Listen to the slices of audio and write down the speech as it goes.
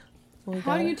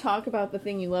How do you talk about the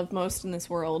thing you love most in this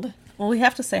world? Well, we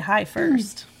have to say hi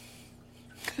first.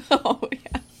 Oh,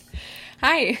 yeah.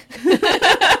 Hi.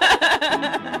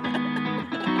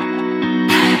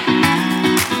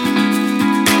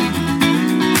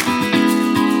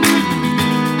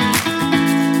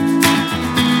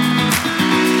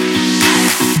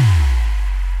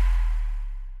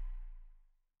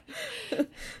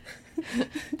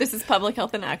 This is Public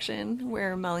Health in Action.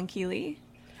 We're Mel and Keely.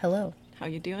 Hello. How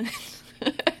you doing?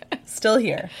 Still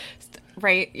here.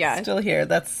 Right, yeah. Still here.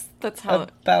 That's how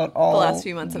about all the last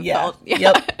few months have felt. Yeah.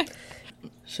 Yep.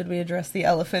 Should we address the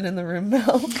elephant in the room,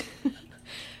 Mel?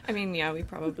 I mean, yeah, we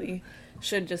probably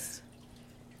should just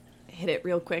hit it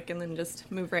real quick and then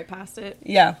just move right past it.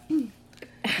 Yeah. You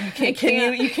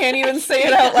can't even say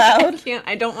it out loud? I can't.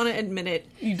 I don't want to admit it.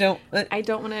 You don't. I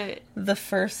don't want to. The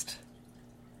first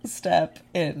step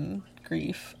in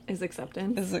grief is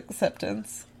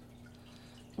acceptance.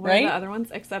 What right? are the other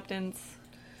ones? Acceptance.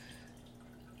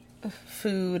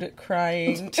 Food,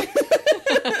 crying,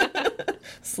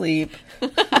 sleep.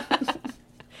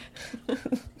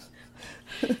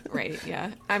 Right,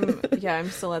 yeah. I'm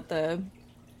still at the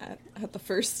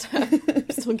first step.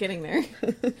 Still getting there.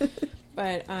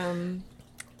 But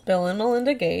Bill and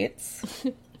Melinda Gates.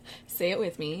 Say it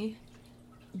with me.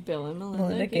 Bill and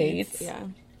Melinda Gates. Yeah.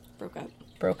 Broke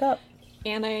up.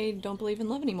 And I don't believe in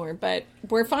love anymore, but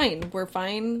we're fine.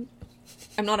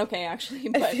 I'm not okay, actually.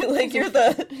 But I feel like you're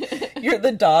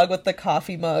the dog with the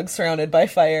coffee mug surrounded by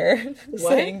fire,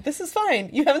 saying, "This is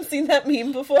fine." You haven't seen that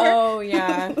meme before? Oh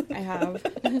yeah, I have.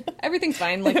 Everything's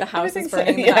fine. Like the house is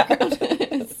burning in the background.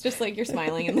 It's just like you're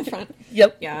smiling in the front.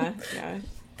 Yep. Yeah.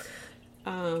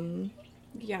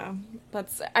 Yeah.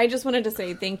 I just wanted to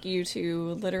say thank you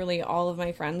to literally all of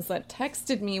my friends that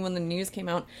texted me when the news came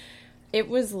out. It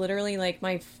was literally like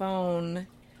my phone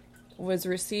was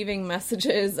receiving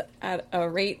messages at a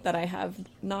rate that I have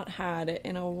not had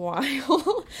in a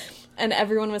while. And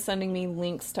everyone was sending me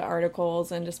links to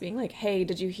articles and just being like, hey,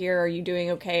 did you hear? Are you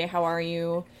doing okay? How are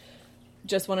you?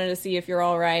 Just wanted to see if you're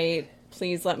all right.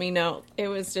 Please let me know. It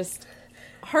was just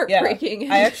heartbreaking.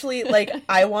 Yeah. I actually,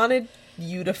 I wanted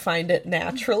you to find it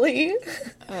naturally,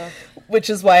 which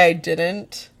is why I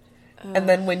didn't. And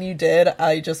then when you did,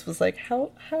 I just was like,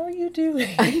 how are you doing?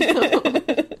 I know.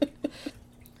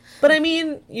 But I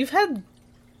mean, you've had,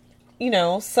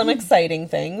 some exciting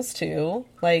things too,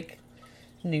 like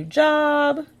new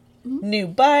job, new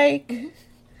bike.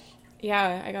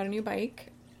 Yeah, I got a new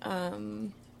bike.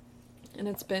 And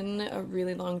it's been a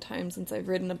really long time since I've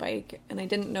ridden a bike, and I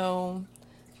didn't know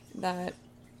that,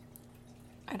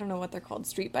 I don't know what they're called,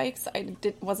 street bikes. I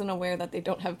wasn't aware that they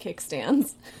don't have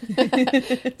kickstands.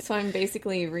 So I'm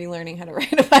basically relearning how to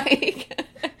ride a bike.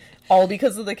 All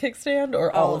because of the kickstand,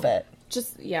 or all of it?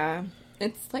 Just, yeah.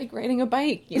 It's like riding a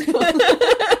bike,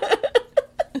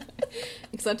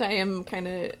 Except I am kind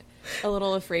of a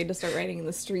little afraid to start riding in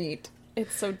the street.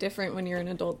 It's so different when you're an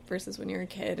adult versus when you're a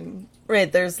kid. And right,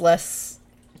 there's less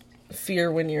fear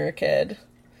when you're a kid.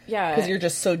 Yeah. Because you're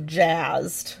just so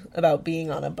jazzed about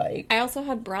being on a bike. I also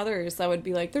had brothers that would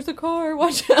be like, there's a car,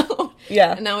 watch out.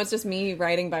 Yeah. And now it's just me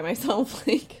riding by myself,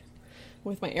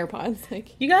 with my AirPods.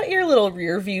 You got your little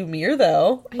rear view mirror,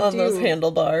 though, on those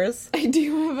handlebars. I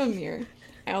do have a mirror.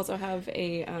 I also have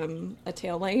a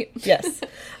tail light. Yes.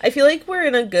 I feel like we're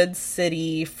in a good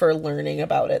city for learning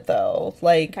about it, though.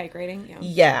 Bike riding, yeah.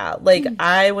 Yeah.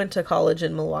 I went to college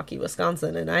in Milwaukee,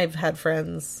 Wisconsin, and I've had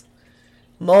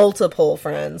multiple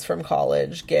friends from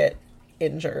college get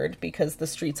injured because the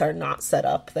streets are not set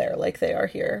up there like they are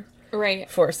here. Right.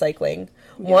 For cycling.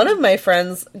 Yeah. One of my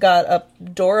friends got a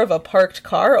door of a parked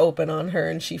car open on her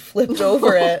and she flipped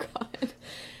over it. God.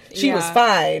 She was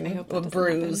fine,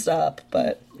 bruised up,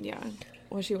 but... Yeah.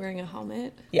 Was she wearing a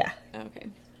helmet? Yeah. Okay.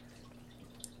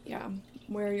 Yeah.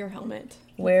 Wear your helmet.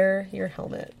 Wear your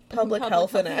helmet. Public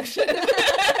health in action.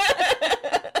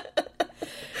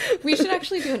 We should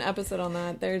actually do an episode on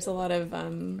that. There's a lot of...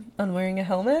 On wearing a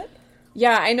helmet?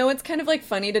 Yeah, I know it's kind of,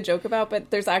 funny to joke about,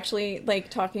 but there's actually,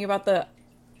 talking about the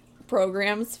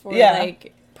programs for,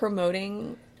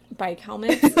 promoting bike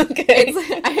helmets. Okay.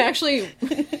 I actually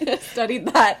studied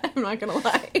that, I'm not gonna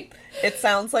lie. It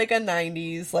sounds like a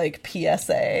 90s,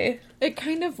 PSA. It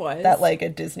kind of was. That, a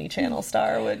Disney Channel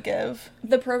star would give.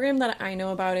 The program that I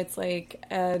know about, it's, a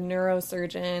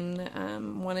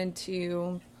neurosurgeon wanted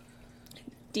to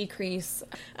decrease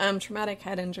traumatic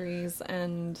head injuries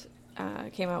and...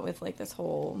 came out with this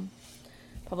whole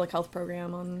public health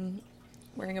program on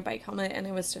wearing a bike helmet, and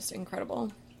it was just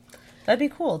incredible. That'd be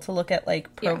cool to look at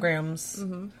programs. Yeah.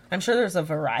 Mm-hmm. I'm sure there's a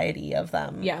variety of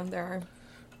them. Yeah, there are.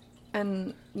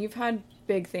 And you've had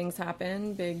big things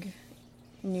happen, big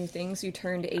new things. You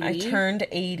turned 80. I turned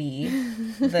 80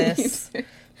 this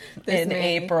in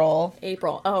May. April.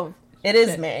 Oh. It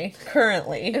is May,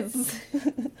 currently.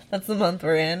 That's the month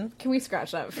we're in. Can we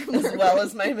scratch that from As well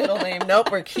as my middle name.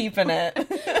 Nope, we're keeping it. I know.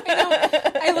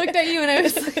 I looked at you and I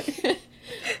was like,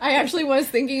 I actually was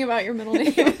thinking about your middle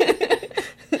name.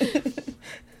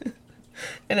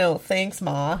 I know, thanks,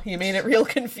 Ma. You made it real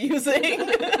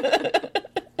confusing.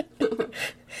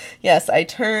 Yes, I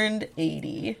turned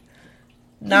 80.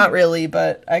 Not really,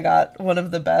 but I got one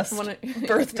of the best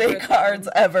birthday cards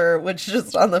ever, which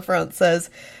just on the front says,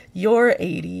 "You're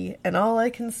 80, and all I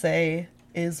can say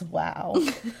is wow."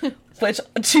 Which,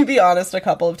 to be honest, a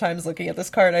couple of times looking at this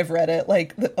card, I've read it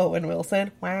like the Owen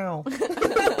Wilson. Wow.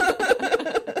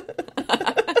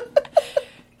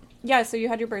 Yeah, so you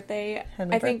had your birthday. Had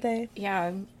my birthday.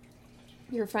 Yeah.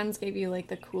 Your friends gave you, like,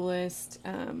 the coolest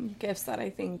gifts that I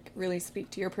think really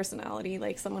speak to your personality.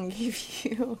 Like, someone gave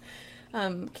you...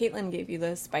 Caitlin gave you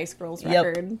the Spice Girls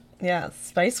record. Yep. Yeah,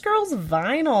 Spice Girls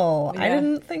vinyl. Yeah. I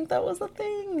didn't think that was a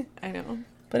thing. I know.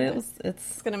 But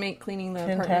it's going to make cleaning the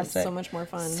fantastic. apartment so much more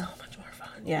fun. So much more fun.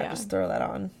 Yeah, just throw that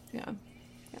on. Yeah.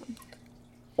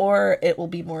 Or it will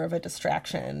be more of a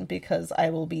distraction because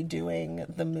I will be doing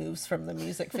the moves from the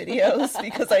music videos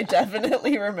because I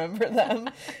definitely remember them.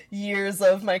 Years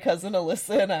of my cousin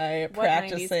Alyssa and I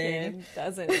practicing. What 90s kid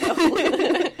doesn't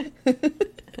know?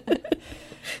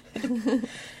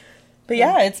 But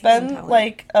yeah, it's been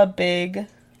like a big...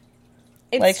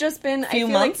 It's just been... few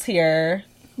months here.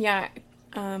 Yeah,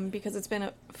 because it's been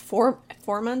 4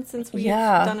 months since we've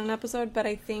done an episode, but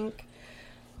I think,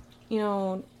 you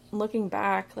know... Looking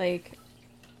back, like,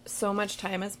 so much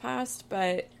time has passed,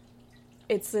 but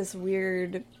it's this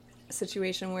weird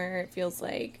situation where it feels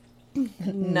like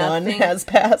none has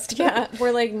passed. Yeah,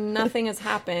 where, like, nothing has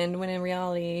happened, when in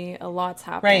reality, a lot's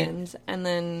happened. Right. And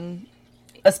then...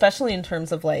 Especially in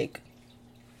terms of, like,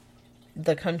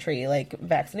 the country, like,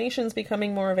 vaccinations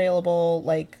becoming more available,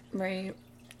 like... Right.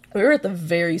 We were at the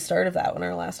very start of that when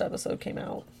our last episode came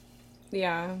out.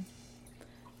 Yeah.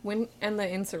 And the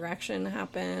insurrection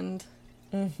happened.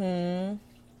 Mm-hmm.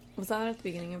 Was that at the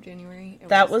beginning of January?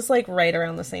 That was like right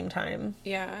around the same time.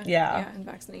 Yeah. Yeah. And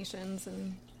vaccinations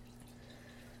and...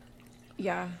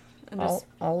 Yeah. And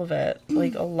all of it.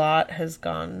 Like, a lot has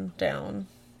gone down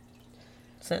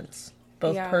since.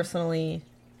 Both personally,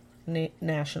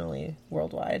 nationally,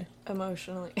 worldwide.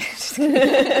 Emotionally.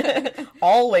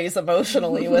 Always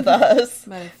emotionally with us.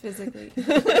 Metaphysically.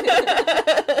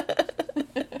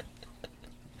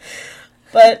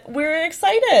 But we're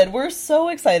excited. We're so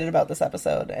excited about this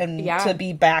episode. And to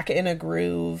be back in a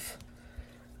groove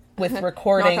with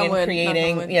recording and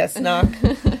creating. Yes,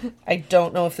 I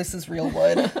don't know if this is real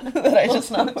wood that I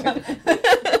just knocked.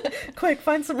 Quick,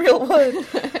 find some real wood.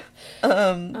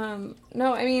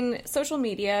 No, I mean, social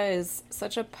media is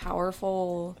such a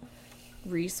powerful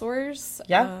resource.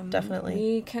 Yeah, definitely.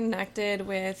 We connected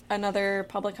with another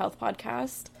public health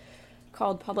podcast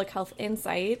called Public Health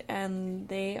Insight, and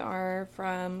they are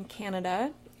from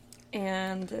Canada,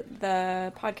 and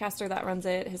the podcaster that runs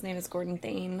it, his name is Gordon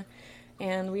Thane,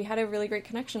 and we had a really great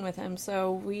connection with him,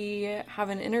 so we have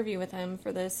an interview with him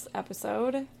for this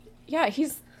episode. Yeah,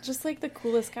 he's just like the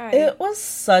coolest guy. It was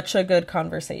such a good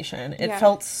conversation. It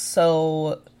felt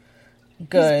so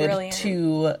good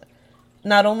to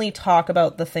not only talk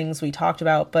about the things we talked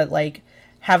about, but like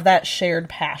have that shared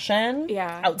passion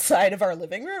outside of our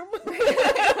living room.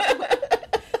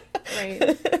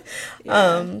 Right.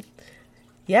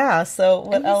 Yeah. So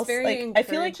what else? Like, I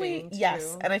feel like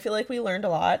and I feel like we learned a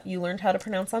lot. You learned how to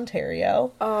pronounce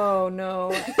Ontario. Oh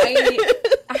no.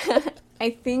 I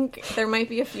think there might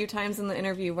be a few times in the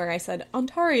interview where I said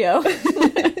Ontario.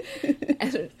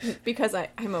 Because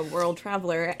I'm a world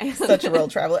traveler. Such a world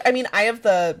traveler. I mean, I have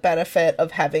the benefit of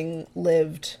having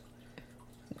lived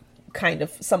kind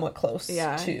of somewhat close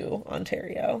to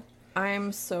Ontario.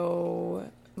 I'm so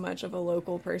much of a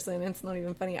local person. It's not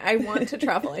even funny. I want to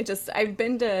travel. I've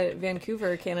been to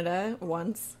Vancouver, Canada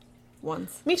once.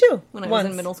 Me too. When I was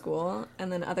in middle school.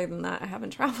 And then other than that, I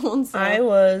haven't traveled. So. I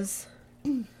was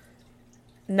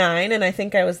 9, and I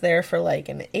think I was there for like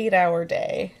an 8-hour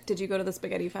day. Did you go to the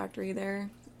spaghetti factory there?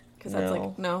 Because that's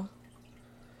like, no.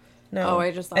 No. Oh,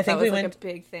 I just thought that was like a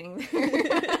big thing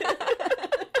there.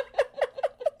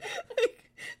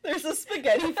 There's a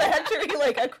spaghetti factory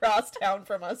like across town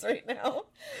from us right now.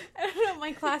 I don't know.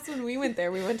 My class, when we went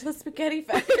there, we went to the spaghetti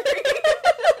factory.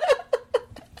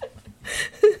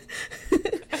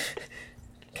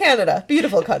 Canada,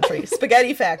 beautiful country.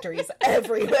 Spaghetti factories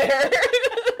everywhere.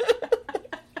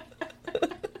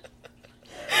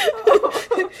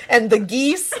 And the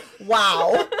geese,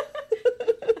 wow.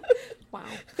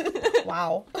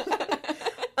 Wow.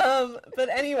 But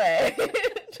anyway,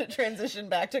 to transition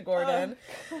back to Gordon,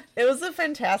 it was a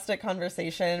fantastic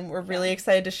conversation. We're really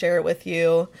excited to share it with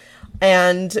you.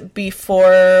 And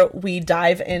before we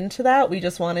dive into that, we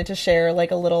just wanted to share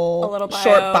like a little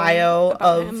short bio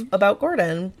about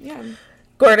Gordon. Yeah.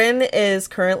 Gordon is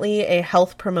currently a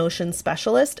health promotion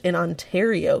specialist in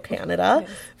Ontario, Canada,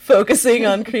 focusing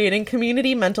on creating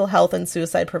community mental health and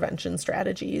suicide prevention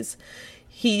strategies.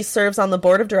 He serves on the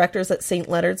board of directors at St.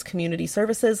 Leonard's Community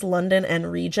Services, London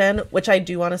and Region, which I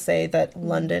do want to say that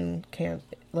London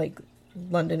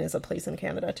is a place in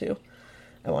Canada too.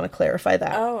 I want to clarify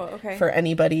that. Oh, okay. For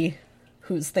anybody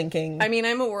who's thinking. I mean,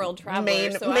 I'm a world traveler,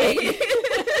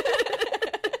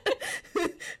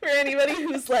 for anybody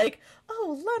who's like,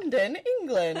 oh, London,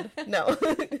 England. No,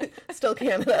 still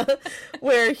Canada,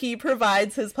 where he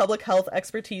provides his public health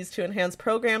expertise to enhance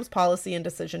programs, policy, and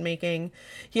decision-making.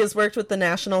 He has worked with the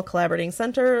National Collaborating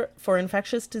Center for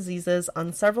Infectious Diseases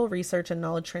on several research and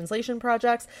knowledge translation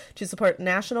projects to support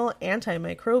national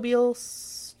antimicrobial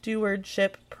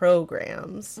stewardship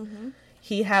programs. Mm-hmm.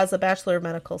 He has a Bachelor of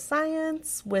Medical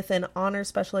Science with an honors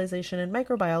specialization in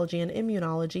microbiology and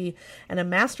immunology and a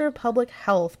Master of Public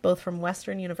Health, both from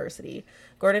Western University.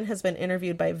 Gordon has been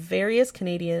interviewed by various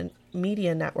Canadian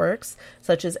media networks,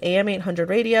 such as AM 800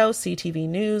 Radio, CTV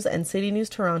News, and City News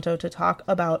Toronto, to talk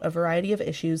about a variety of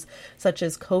issues, such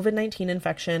as COVID-19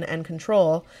 infection and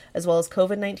control, as well as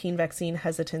COVID-19 vaccine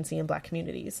hesitancy in Black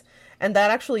communities. And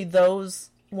that actually,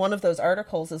 one of those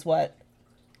articles is what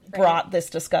brought this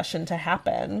discussion to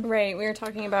happen. Right. We were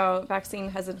talking about vaccine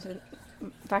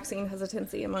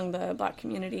hesitancy among the Black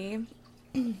community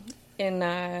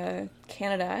in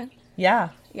Canada. Yeah.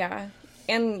 Yeah.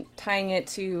 And tying it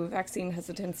to vaccine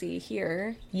hesitancy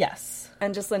here. Yes.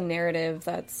 And just the narrative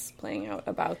that's playing out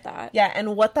about that. Yeah,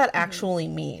 and what that actually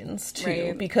means, too.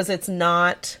 Right. Because it's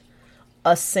not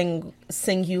a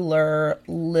singular,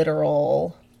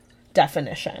 literal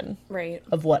definition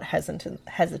of what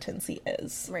hesitancy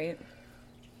is. Right.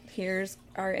 Here's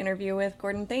our interview with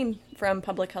Gordon Thane from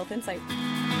Public Health Insight.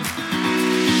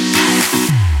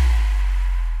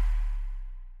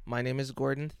 My name is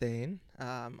Gordon Thane.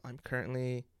 I'm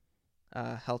currently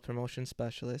a health promotion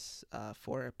specialist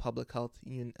for a public health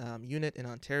unit in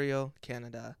Ontario,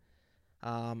 Canada.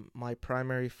 My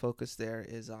primary focus there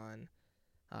is on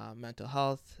mental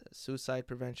health, suicide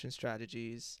prevention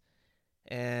strategies,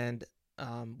 and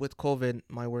with COVID,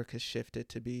 my work has shifted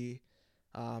to be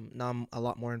now I'm a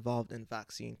lot more involved in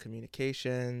vaccine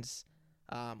communications,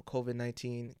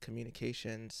 COVID-19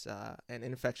 communications, and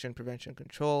infection prevention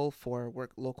control for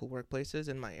local workplaces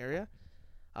in my area.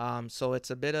 So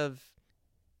it's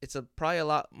probably a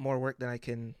lot more work than I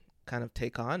can kind of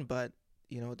take on, but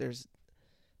there's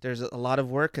a lot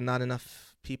of work and not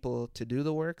enough people to do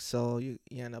the work, so you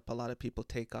end up a lot of people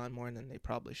take on more than they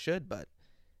probably should, but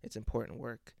it's important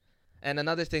work. And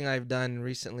another thing I've done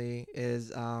recently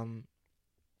is I'm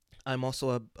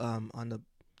also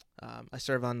I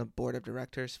serve on the board of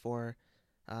directors for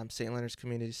St. Leonard's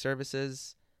Community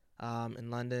Services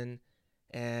in London,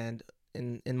 and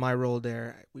in my role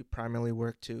there, we primarily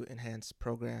work to enhance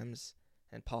programs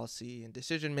and policy and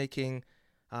decision making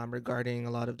regarding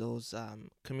a lot of those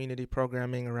community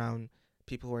programming around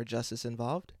people who are justice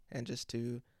involved, and just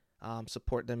to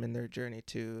support them in their journey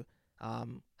to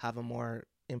have a more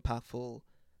impactful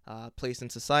place in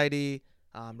society,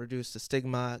 reduce the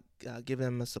stigma, give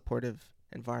them a supportive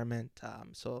environment.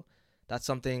 So that's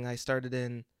something I started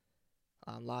in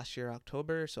last year,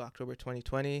 October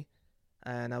 2020.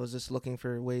 And I was just looking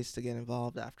for ways to get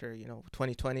involved after,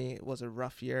 2020 was a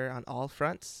rough year on all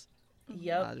fronts.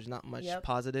 Yep. There's not much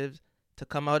positive to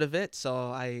come out of it. So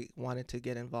I wanted to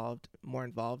get more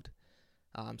involved.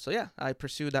 So yeah, I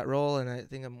pursued that role, and I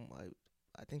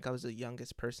think I was the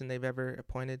youngest person they've ever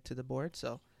appointed to the board.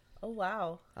 So, oh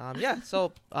wow.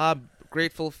 So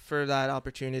grateful for that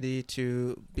opportunity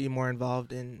to be more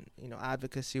involved in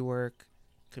advocacy work,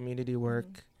 community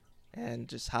work, and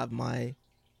just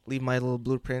leave my little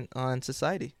blueprint on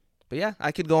society. But yeah,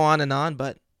 I could go on,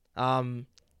 but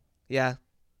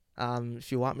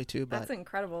if you want me to, but that's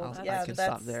incredible. I can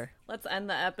stop there. Let's end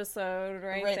the episode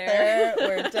right there.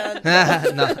 We're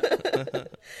done.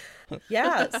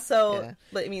 Yeah. So,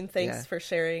 I mean, thanks for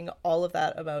sharing all of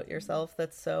that about yourself.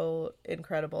 That's so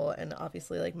incredible. And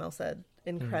obviously, like Mel said,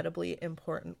 incredibly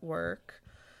important work.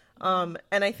 And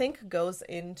I think goes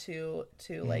into,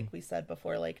 like we said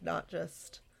before, like not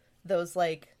just those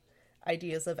like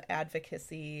ideas of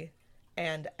advocacy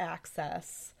and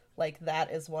access. Like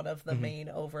that is one of the main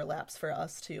overlaps for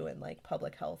us too in like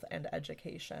public health and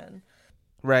education.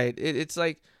 Right. It's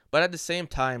like But at the same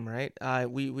time, right,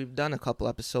 we've done a couple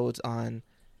episodes on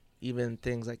even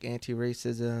things like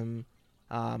anti-racism,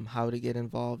 how to get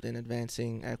involved in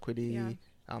advancing equity,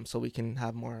 so we can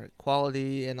have more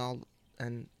equality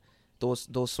and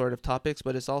those sort of topics.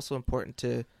 But it's also important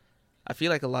to, I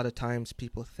feel like a lot of times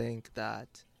people think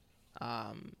that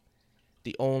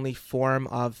the only form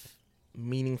of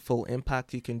meaningful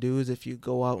impact you can do is if you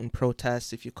go out and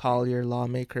protest, if you call your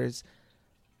lawmakers.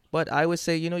 But I would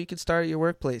say, you can start at your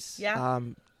workplace. Yeah.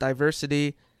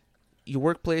 Diversity, your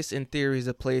workplace in theory is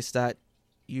a place that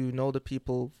you know the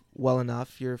people well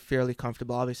enough. You're fairly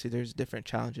comfortable. Obviously, there's different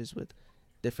challenges with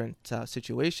different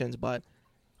situations, but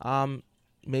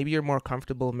maybe you're more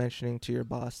comfortable mentioning to your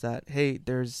boss that, hey,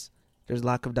 there's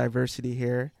lack of diversity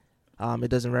here. It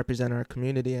doesn't represent our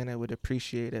community, and I would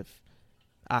appreciate if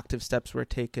active steps were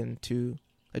taken to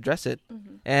address it.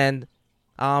 Mm-hmm. And,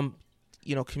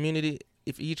 community,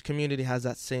 if each community has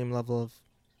that same level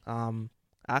of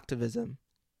activism,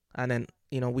 and then,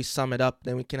 we sum it up,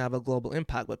 then we can have a global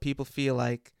impact. But people feel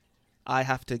like I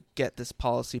have to get this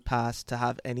policy passed to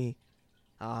have any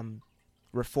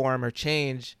reform or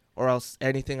change, or else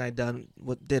anything I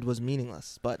did was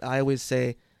meaningless. But I always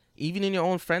say, even in your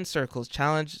own friend circles,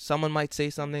 challenge. Someone might say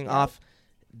something off.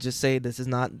 Just say, this is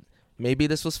not, maybe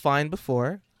this was fine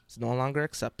before. It's no longer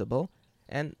acceptable.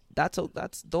 And that's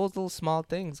those little small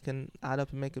things can add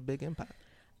up and make a big impact.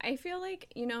 I feel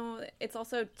like, it's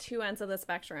also two ends of the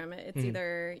spectrum. It's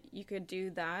either you could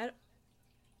do that,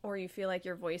 or you feel like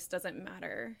your voice doesn't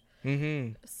matter.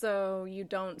 Mm-hmm. So you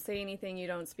don't say anything, you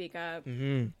don't speak up.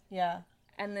 Mm-hmm. Yeah.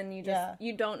 And then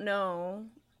you don't know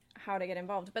how to get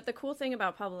involved. But the cool thing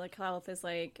about public health is,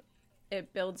 like,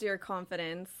 it builds your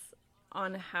confidence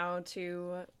on how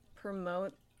to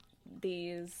promote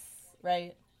these,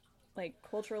 right, like,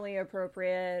 culturally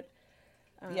appropriate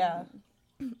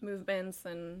movements.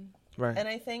 And right. And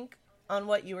I think on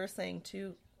what you were saying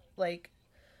too, like,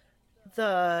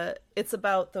 it's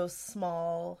about those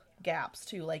small gaps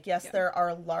too. Like, yes, there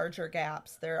are larger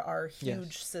gaps, there are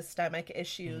huge systemic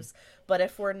issues, but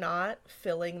if we're not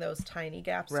filling those tiny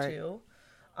gaps too,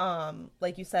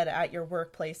 like you said, at your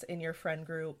workplace, in your friend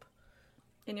group,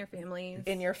 in your families,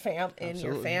 in your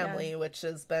family, which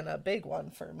has been a big one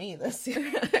for me this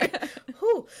year.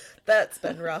 Whew, that's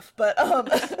been rough, but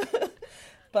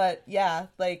but yeah,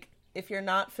 like, if you're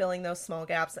not filling those small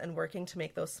gaps and working to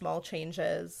make those small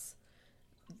changes,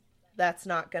 that's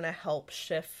not going to help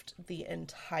shift the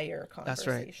entire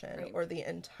conversation or the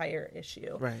entire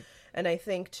issue. Right. And I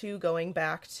think, too, going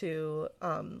back to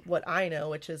what I know,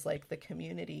 which is, like, the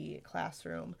community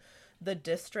classroom, the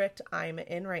district I'm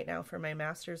in right now for my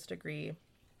master's degree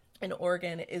in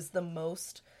Oregon is the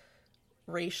most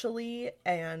racially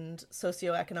and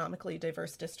socioeconomically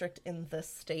diverse district in the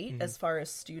state as far as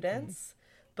students,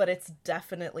 but it's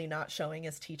definitely not showing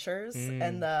as teachers.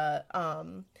 And the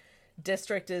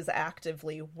district is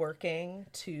actively working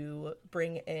to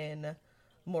bring in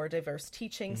more diverse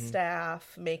teaching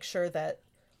staff, make sure that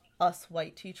us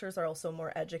white teachers are also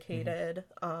more educated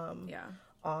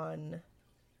on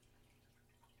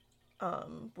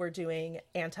we're doing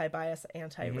anti-bias,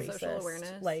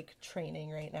 anti-racist, like,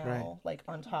 training right now, like,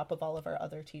 on top of all of our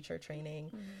other teacher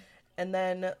training. And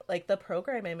then, like, the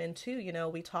program I'm in too,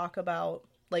 we talk about,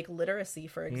 like, literacy,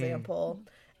 for example,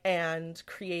 and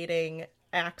creating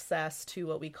access to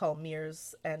what we call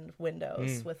mirrors and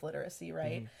windows with literacy,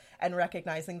 right? And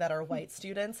recognizing that our white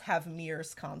students have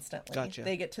mirrors constantly. Gotcha.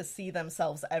 They get to see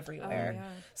themselves everywhere.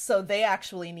 So they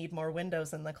actually need more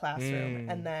windows in the classroom.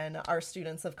 And then our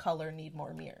students of color need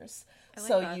more mirrors.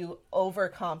 So you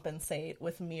overcompensate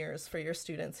with mirrors for your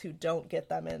students who don't get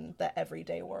them in the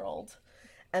everyday world.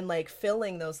 And, like,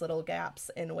 filling those little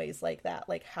gaps in ways like that.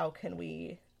 Like, how can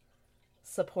we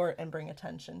support and bring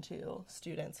attention to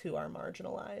students who are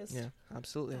marginalized? Yeah,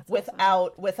 absolutely.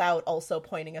 Without also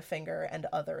pointing a finger and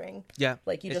othering. Yeah,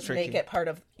 like, you just make it part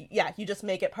of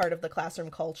the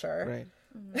classroom culture.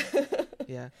 Right.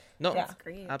 Yeah. No, that's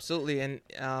great. Absolutely.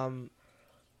 And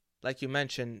like you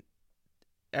mentioned,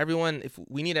 if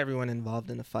we need everyone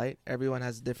involved in the fight. Everyone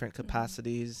has different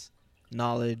capacities,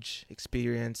 knowledge,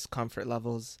 experience, comfort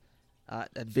levels,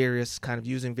 at various kind of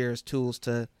using various tools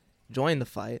to join the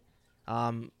fight.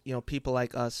 People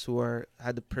like us who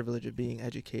had the privilege of being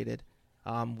educated,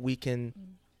 we can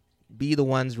be the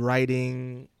ones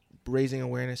writing, raising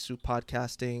awareness through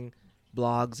podcasting,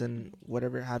 blogs, and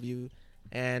whatever have you.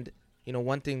 And,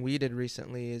 one thing we did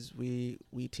recently is we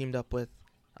teamed up with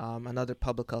another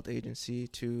public health agency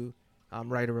to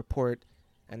write a report,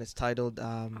 and it's titled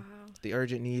The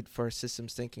Urgent Need for a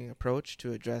Systems Thinking Approach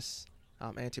to Address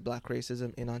Anti-Black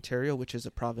Racism in Ontario, which is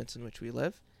a province in which we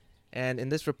live. And in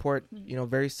this report,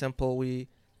 very simple, we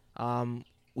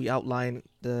outline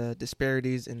the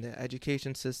disparities in the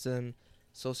education system,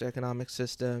 socioeconomic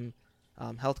system,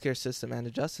 healthcare system, and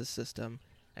the justice system,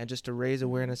 and just to raise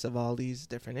awareness of all these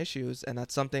different issues. And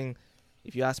that's something,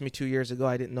 if you asked me 2 years ago,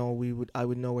 I didn't know I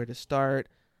would know where to start,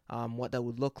 what that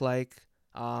would look like.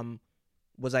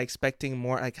 Was I expecting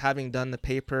more, like having done the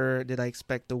paper, did I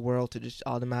expect the world to just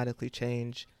automatically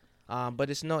change? But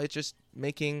it's just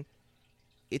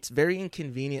it's very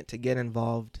inconvenient to get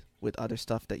involved with other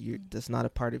stuff that's not a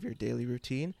part of your daily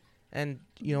routine. And,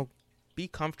 be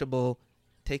comfortable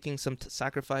taking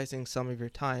sacrificing some of your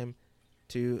time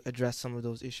to address some of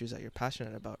those issues that you're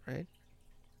passionate about, right?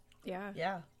 Yeah.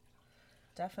 Yeah,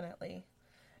 definitely.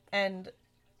 And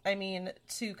I mean,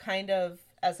 to kind of,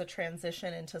 as a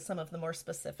transition into some of the more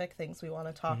specific things we want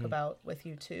to talk about with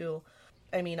you too,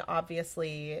 I mean,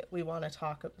 obviously we want to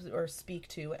talk or speak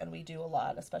to, and we do a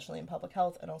lot, especially in public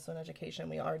health and also in education.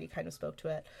 We already kind of spoke to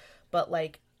it, but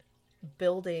like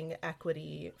building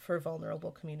equity for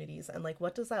vulnerable communities, and like,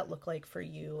 what does that look like for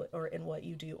you or in what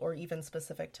you do, or even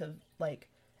specific to like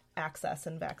access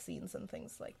and vaccines and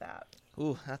things like that?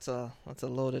 Ooh, that's a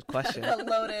loaded question. A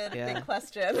loaded big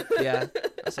question. Yeah,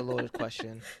 that's a loaded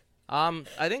question.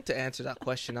 I think to answer that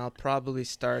question, I'll probably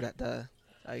start at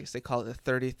I guess they call it the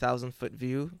 30,000 foot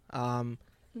view. I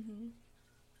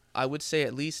would say,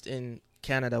 at least in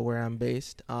Canada where I'm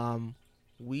based,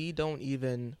 we don't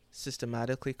even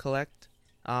systematically collect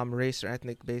race or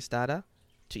ethnic based data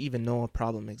to even know a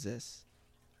problem exists,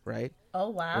 right? Oh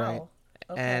wow. Right.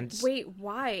 Okay. And wait,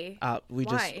 why?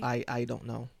 I don't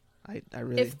know. I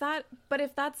really, if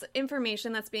that's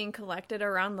information that's being collected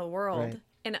around the world, right,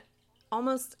 in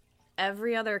almost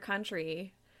every other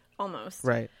country,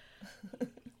 right.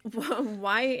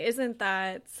 Why isn't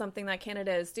that something that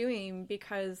Canada is doing?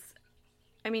 Because,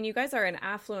 I mean, you guys are an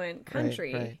affluent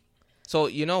country. Right. So,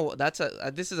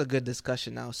 this is a good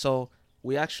discussion now. So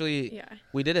we actually,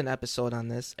 we did an episode on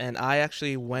this, and I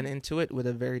actually went into it with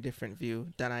a very different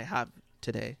view than I have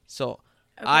today. So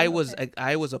I was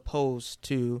opposed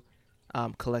to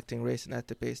collecting race and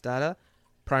ethnic based data,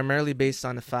 primarily based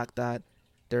on the fact that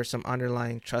there are some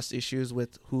underlying trust issues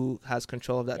with who has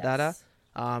control of that data.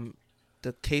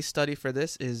 The case study for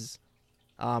this is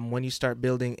when you start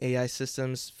building AI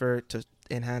systems to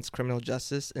enhance criminal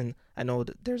justice. And I know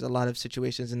that there's a lot of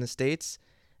situations in the States,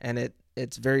 and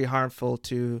it's very harmful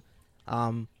to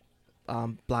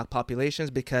Black populations,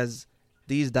 because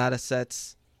these data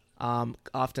sets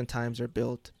oftentimes are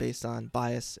built based on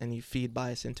bias, and you feed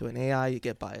bias into an AI, you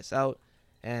get bias out,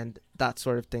 and that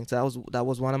sort of thing. So that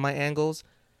was one of my angles.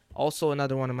 Also,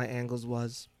 another one of my angles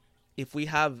was, if we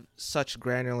have such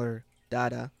granular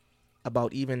data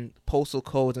about even postal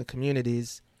codes and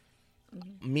communities,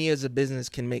 me as a business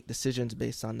can make decisions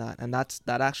based on that. And that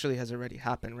actually has already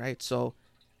happened, right? So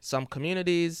some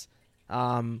communities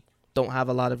don't have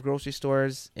a lot of grocery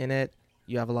stores in it.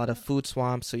 You have a lot of food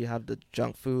swamps, so you have the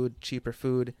junk food, cheaper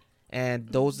food. And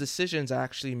those decisions are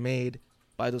actually made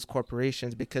by those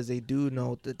corporations because they do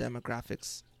know the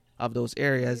demographics of those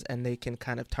areas, and they can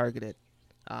kind of target it,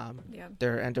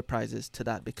 their enterprises to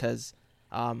that. Because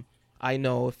I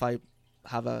know if I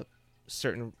have a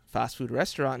certain fast food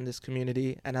restaurant in this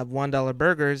community and have $1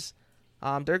 burgers,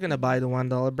 they're going to buy the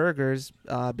 $1 burgers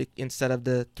instead of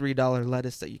the $3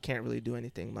 lettuce that you can't really do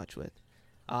anything much with.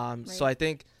 So I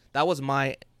think that was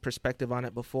my perspective on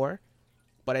it before.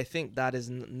 But I think that is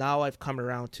now I've come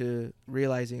around to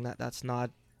realizing that that's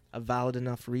not a valid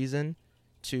enough reason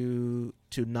to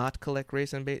not collect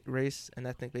race and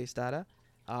ethnic based data.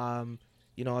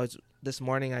 This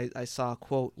morning I saw a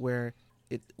quote where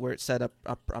it said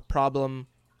a problem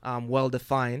well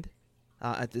defined.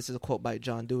 This is a quote by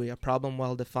John Dewey. A problem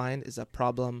well defined is a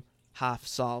problem half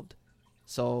solved.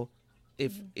 So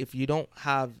if you don't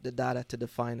have the data to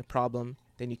define a problem,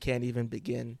 then you can't even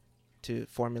begin to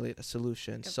formulate a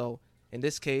solution. Yep. So in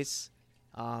this case,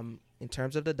 in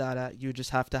terms of the data, you just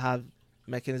have to have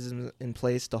mechanisms in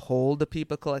place to hold the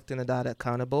people collecting the data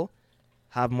accountable,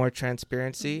 have more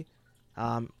transparency.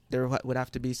 There would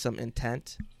have to be some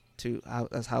intent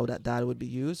as how that data would be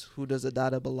used. Who does the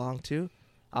data belong to?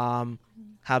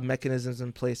 Have mechanisms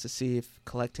in place to see if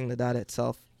collecting the data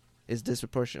itself is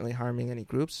disproportionately harming any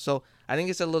groups. So I think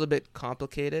it's a little bit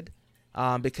complicated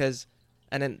because,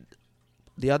 and then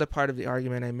the other part of the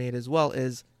argument I made as well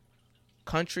is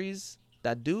countries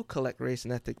that do collect race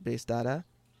and ethnic based data,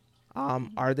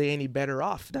 are they any better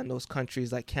off than those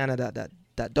countries like Canada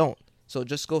that don't? So it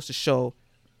just goes to show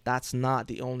that's not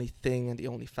the only thing and the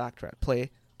only factor at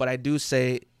play. But I do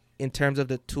say, in terms of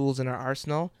the tools in our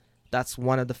arsenal, that's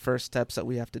one of the first steps that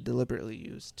we have to deliberately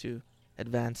use to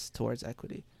advance towards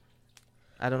equity.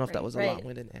 I don't know if that was a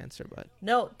long-winded answer, but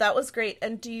no, that was great.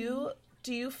 And do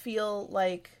you feel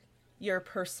like your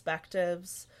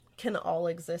perspectives can all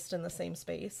exist in the same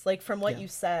space? Like, from what you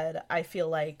said, I feel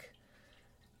like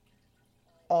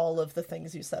all of the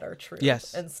things you said are true.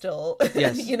 Yes. And still,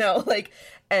 yes. you know, like,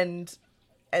 and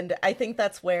I think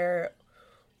that's where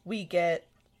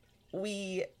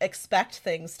we expect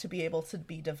things to be able to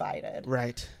be divided.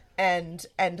 Right. And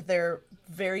they're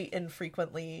very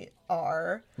infrequently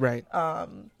are. Right.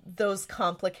 Those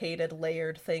complicated,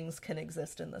 layered things can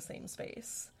exist in the same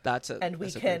space. And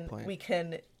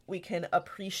we can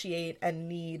appreciate and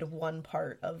need one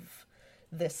part of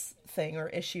this thing or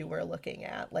issue we're looking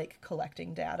at, like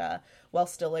collecting data, while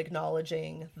still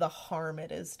acknowledging the harm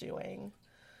it is doing.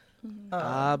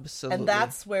 Absolutely. And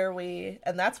that's where we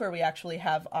actually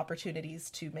have opportunities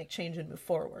to make change and move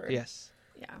forward. Yes.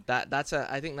 Yeah.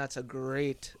 I think that's a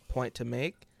great point to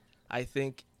make. I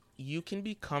think you can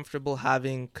be comfortable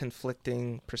having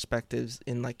conflicting perspectives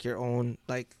in like your own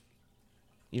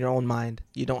mind.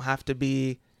 You don't have to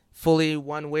be fully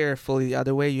one way or fully the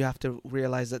other way. You have to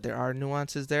realize that there are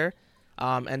nuances there.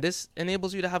 And this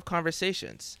enables you to have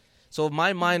conversations. So if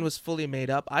my mind was fully made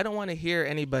up, I don't want to hear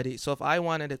anybody. So if I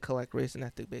wanted to collect race and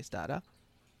ethnic-based data,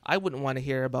 I wouldn't want to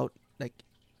hear about like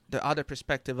the other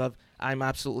perspective of I'm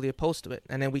absolutely opposed to it.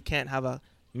 And then we can't have a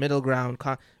middle ground.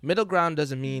 Middle ground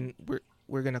doesn't mean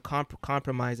we're going to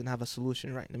compromise and have a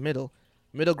solution right in the middle.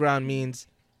 Middle ground means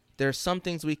there's some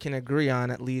things we can agree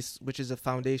on at least, which is a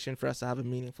foundation for us to have a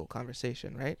meaningful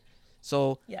conversation, right?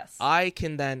 So yes. I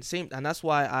can then and that's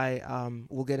why I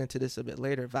we'll get into this a bit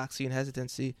later. Vaccine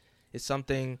hesitancy is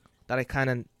something that I kind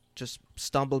of just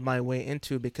stumbled my way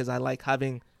into because I like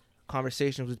having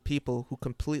conversations with people who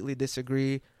completely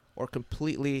disagree or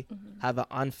completely have an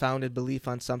unfounded belief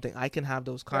on something. I can have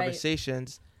those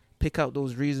conversations, pick out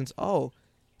those reasons. Oh,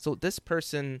 so this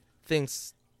person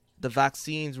thinks the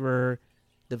vaccines were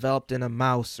developed in a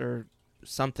mouse or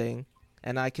something,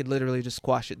 and I could literally just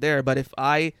squash it there. But if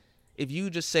you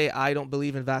just say I don't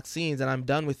believe in vaccines and I'm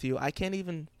done with you, I can't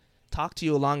even talk to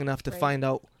you long enough to find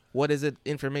out what is it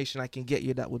information I can get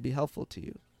you that would be helpful to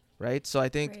you, right? So I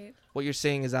think what you're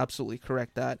saying is absolutely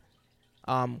correct, that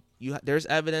there's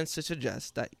evidence to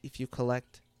suggest that if you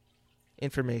collect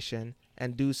information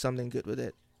and do something good with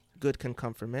it, good can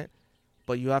come from it.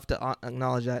 But you have to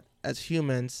acknowledge that as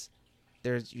humans,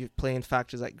 you're playing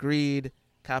factors like greed,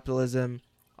 capitalism,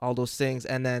 all those things,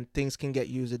 and then things can get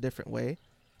used a different way.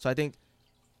 So I think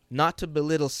not to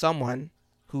belittle someone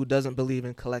who doesn't believe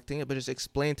in collecting it, but just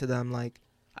explain to them, like,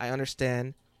 I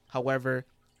understand. However,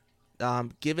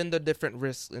 given the different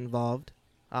risks involved,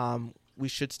 we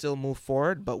should still move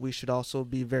forward, but we should also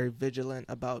be very vigilant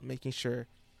about making sure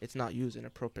it's not used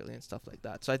inappropriately and stuff like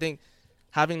that. So I think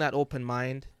having that open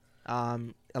mind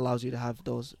allows you to have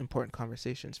those important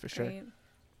conversations for sure. Right.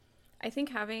 I think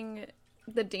having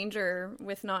the danger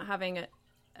with not having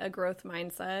a growth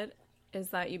mindset is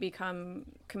that you become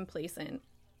complacent,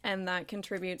 and that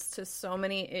contributes to so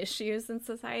many issues in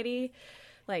society,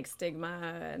 like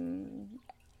stigma and...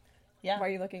 Yeah. Why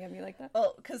are you looking at me like that?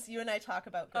 Oh, because you and I talk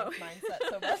about growth mindset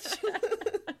so much.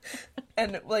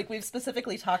 And, like, we've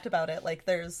specifically talked about it. Like,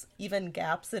 there's even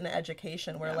gaps in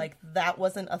education where, like, that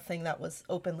wasn't a thing that was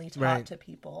openly taught to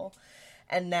people.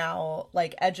 And now,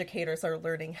 like, educators are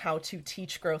learning how to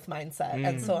teach growth mindset.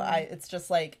 And so it's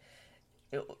just, like,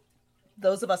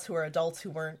 those of us who are adults who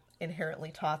weren't inherently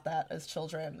taught that as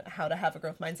children, how to have a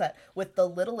growth mindset with the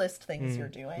littlest things you're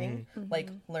doing,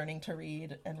 like learning to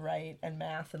read and write and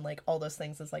math and like all those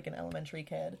things as like an elementary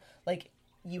kid, like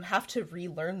you have to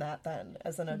relearn that then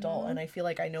as an adult. And I feel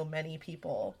like I know many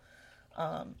people,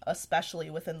 especially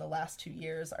within the last 2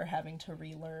 years, are having to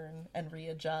relearn and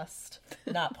readjust.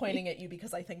 Not pointing at you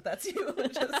because I think that's you,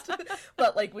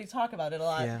 but like we talk about it a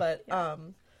lot, but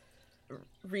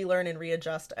relearn and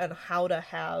readjust and how to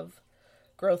have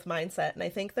growth mindset. And I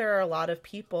think there are a lot of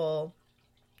people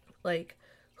like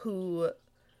who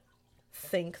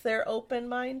think they're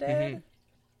open-minded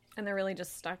and they're really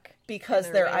just stuck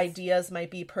because their ideas might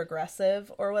be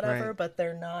progressive or whatever, but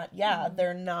they're not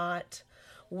they're not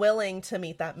willing to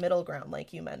meet that middle ground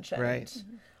like you mentioned,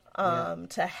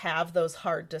 to have those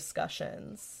hard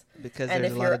discussions. Because and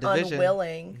there's if a lot you're of division.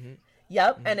 Unwilling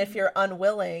and if you're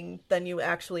unwilling, then you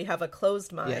actually have a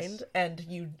closed mind and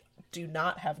you do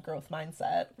not have growth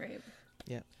mindset. Right.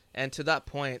 Yeah. And to that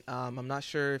point, I'm not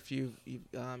sure if you've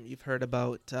heard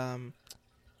about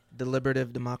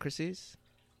deliberative democracies.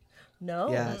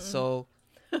 No. Yeah. So,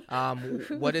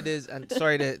 what it is, and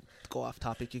sorry to go off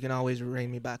topic. You can always rein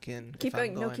me back in. Keep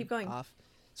going. No, keep going. Off.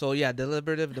 So yeah,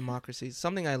 deliberative democracy is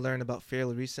something I learned about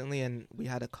fairly recently, and we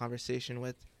had a conversation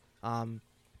with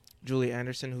Julie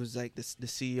Anderson, who's like the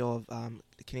CEO of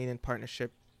the Canadian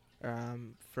Partnership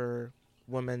for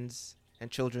Women's and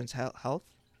Children's Health.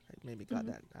 I maybe got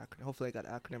that acronym. Hopefully I got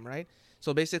the acronym right.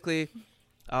 So basically,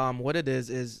 what it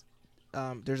is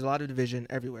there's a lot of division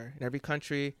everywhere. In every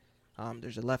country,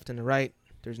 there's a left and a right.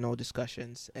 There's no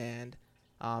discussions. And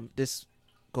this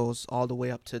goes all the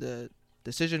way up to the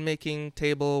decision-making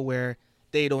table where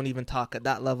they don't even talk at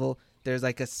that level. There's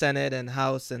like a Senate and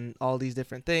House and all these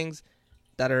different things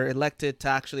that are elected to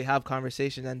actually have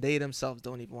conversations, and they themselves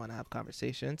don't even want to have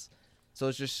conversations. So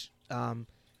it's just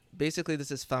basically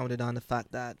this is founded on the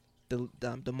fact that the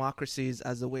democracies,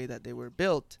 as the way that they were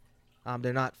built,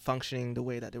 they're not functioning the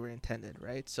way that they were intended,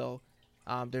 right? So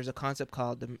there's a concept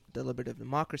called deliberative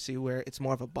democracy, where it's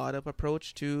more of a bottom-up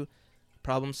approach to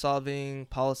problem solving,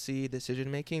 policy,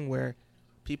 decision making, where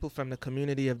people from the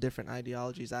community of different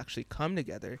ideologies actually come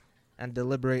together and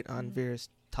deliberate on various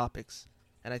topics.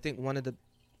 And I think one of the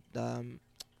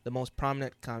most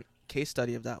prominent case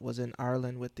study of that was in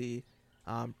Ireland with the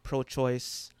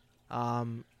pro-choice,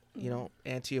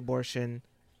 anti-abortion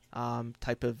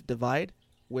type of divide,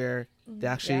 where they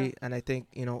actually, and I think,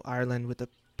 Ireland with the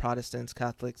Protestants,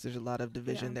 Catholics, there's a lot of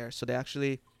division there. So they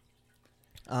actually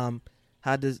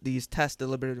had these test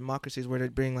deliberative democracies where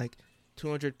they'd bring like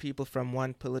 200 people from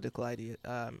one political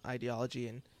ideology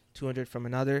and 200 from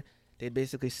another. They'd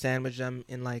basically sandwich them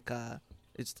in like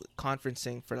it's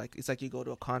conferencing for like, it's like you go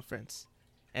to a conference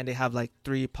and they have like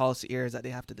 3 policy areas that they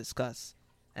have to discuss,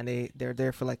 and they're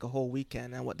there for like a whole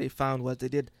weekend. And what they found was they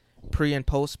did pre and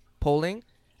post polling,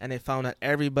 and they found that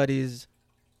everybody's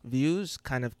views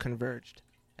kind of converged,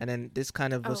 and then this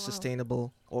kind of was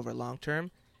sustainable over long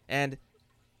term. And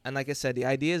like I said, the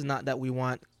idea is not that we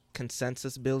want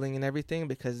consensus building and everything,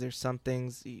 because there's some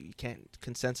things you can't,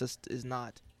 consensus is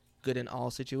not good in all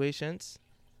situations.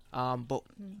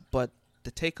 But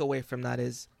the takeaway from that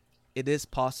is it is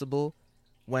possible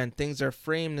when things are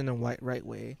framed in a right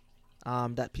way,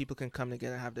 that people can come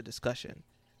together and have the discussion.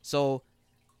 So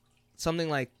something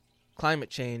like climate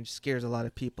change scares a lot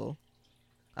of people.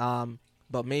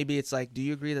 But maybe it's like, do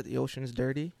you agree that the ocean is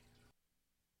dirty?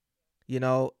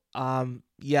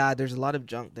 Yeah, there's a lot of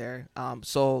junk there.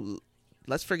 So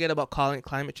let's forget about calling it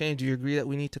climate change. Do you agree that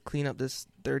we need to clean up this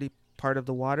dirty part of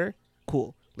the water?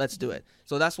 Cool. Let's do it.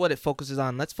 So that's what it focuses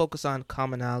on. Let's focus on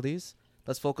commonalities.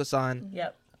 Let's focus on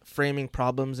framing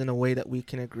problems in a way that we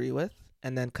can agree with,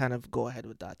 and then kind of go ahead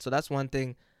with that. So that's one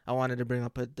thing I wanted to bring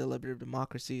up with deliberative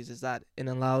democracies, is that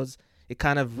it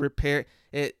kind of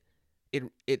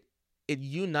it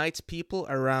unites people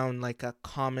around like a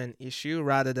common issue,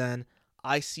 rather than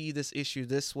I see this issue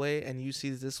this way and you see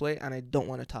it this way and I don't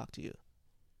want to talk to you.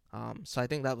 So I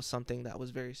think that was something that was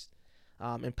very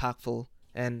impactful.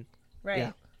 And right.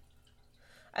 Yeah.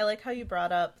 I like how you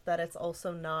brought up that it's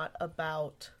also not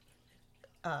about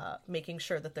making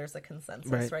sure that there's a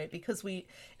consensus, right? Because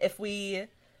if we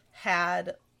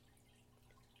had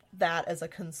that as a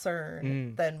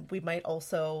concern, then we might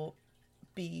also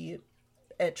be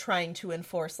trying to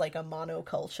enforce like a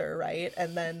monoculture, right?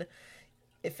 And then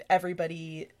if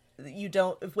everybody,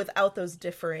 without those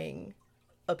differing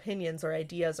opinions or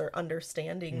ideas or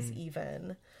understandings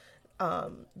even,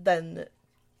 then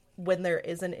when there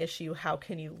is an issue, how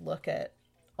can you look at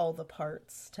all the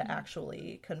parts to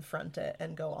actually confront it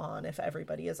and go on if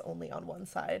everybody is only on one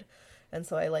side? And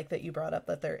so I like that you brought up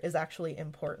that there is actually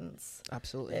importance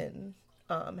in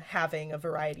having a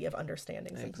variety of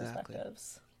understandings and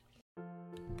perspectives.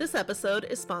 This episode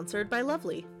is sponsored by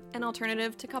Lovely, an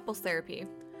alternative to couples therapy.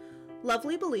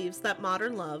 Lovely believes that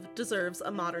modern love deserves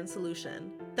a modern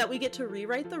solution, that we get to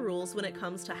rewrite the rules when it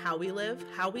comes to how we live,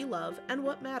 how we love, and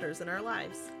what matters in our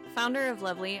lives. Founder of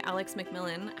Lovely, Alex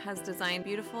McMillan, has designed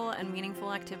beautiful and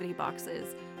meaningful activity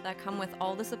boxes that come with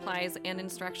all the supplies and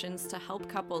instructions to help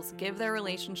couples give their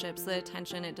relationships the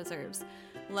attention it deserves.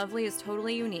 Lovely is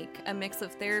totally unique, a mix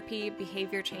of therapy,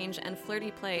 behavior change, and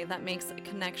flirty play that makes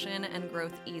connection and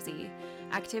growth easy.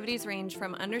 Activities range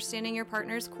from understanding your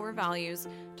partner's core values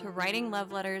to writing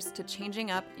love letters to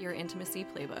changing up your intimacy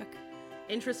playbook.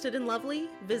 Interested in Lovely?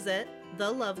 Visit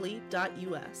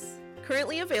thelovely.us.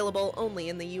 Currently available only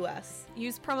in the US.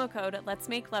 Use promo code Let's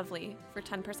Make Lovely for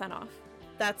 10% off.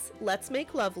 That's Let's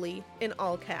Make Lovely in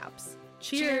all caps.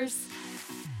 Cheers!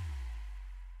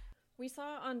 We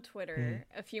saw on Twitter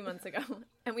a few months ago,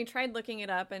 and we tried looking it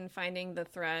up and finding the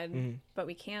thread, but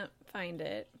we can't find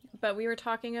it. But we were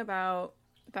talking about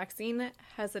vaccine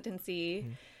hesitancy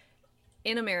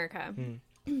in America.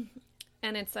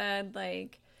 And it said,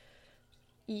 like,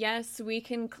 yes, we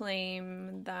can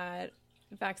claim that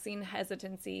vaccine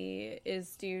hesitancy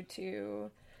is due to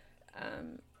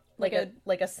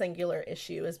like a singular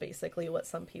issue is basically what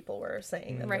some people were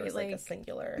saying. That there was like a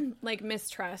singular like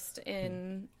mistrust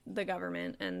in the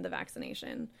government and the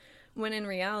vaccination, when in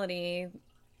reality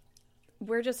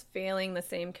we're just failing the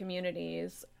same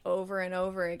communities over and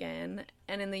over again.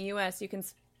 And in the US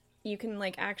you can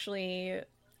like actually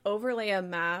overlay a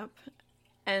map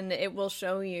and it will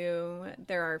show you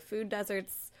there are food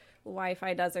deserts,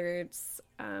 Wi-Fi deserts,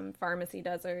 pharmacy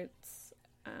deserts,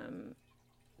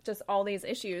 just all these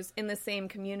issues in the same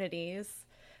communities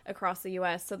across the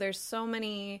US. So there's so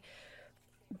many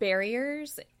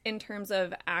barriers in terms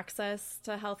of access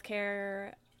to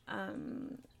healthcare,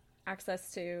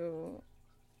 access to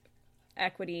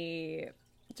equity,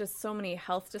 just so many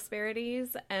health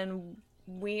disparities, and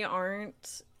we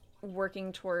aren't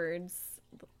working towards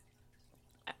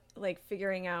like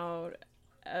figuring out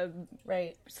a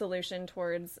solution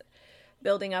towards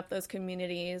building up those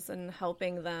communities and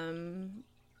helping them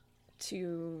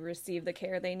to receive the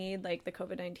care they need, like the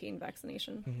COVID-19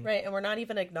 vaccination. Right, and we're not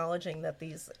even acknowledging that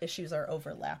these issues are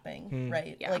overlapping,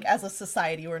 right? Yeah. Like, as a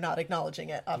society, we're not acknowledging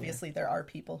it. Obviously, there are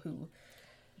people who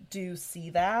do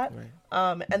see that.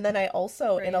 Right. And then I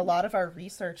also, in a lot of our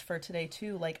research for today,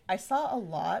 too, like, I saw a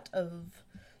lot of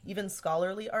even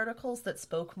scholarly articles that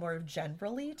spoke more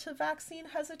generally to vaccine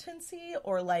hesitancy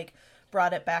or, like,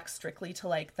 brought it back strictly to,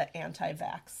 like, the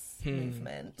anti-vax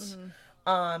movement.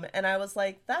 And I was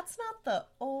like, that's not the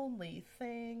only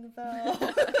thing, though.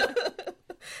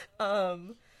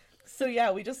 So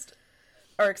yeah, we just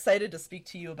are excited to speak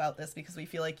to you about this because we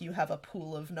feel like you have a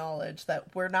pool of knowledge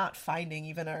that we're not finding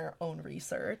even in our own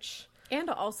research. And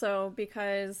also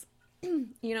because,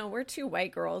 you know, we're two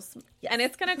white girls, and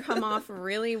it's going to come off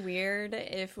really weird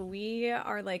if we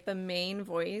are like the main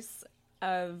voice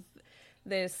of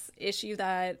this issue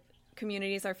that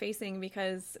communities are facing,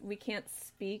 because we can't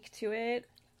speak to it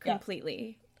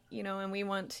completely, you know, and we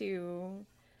want to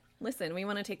listen. We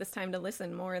want to take this time to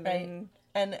listen more than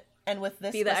and with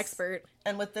this be the expert.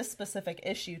 And with this specific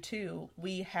issue too,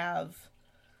 we had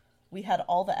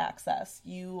all the access.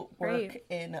 You work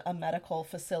in a medical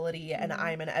facility and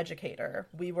I'm an educator.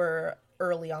 We were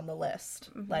early on the list.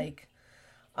 Like,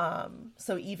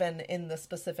 so even in the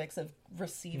specifics of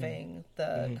receiving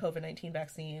the COVID-19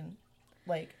 vaccine,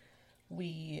 like,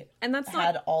 we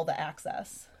had all the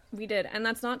access. We did. And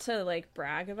that's not to, like,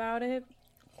 brag about it.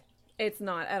 It's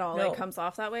not at all. No. It comes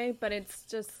off that way. But it's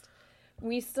just,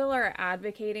 we still are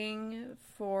advocating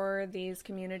for these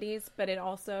communities. But it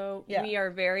also, we are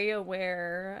very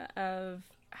aware of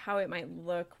how it might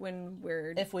look when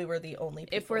if we were the only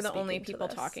people,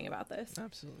 talking about this.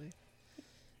 Absolutely.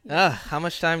 How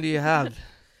much time do you have?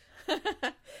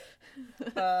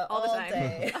 All the time.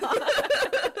 Day.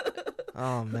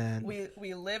 Oh, man.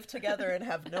 We live together and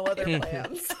have no other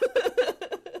plans.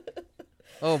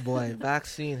 Oh, boy.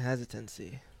 Vaccine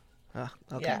hesitancy.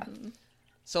 Okay. Yeah.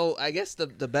 So I guess the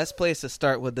best place to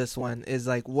start with this one is,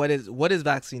 like, what is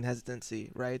vaccine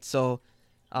hesitancy, right? So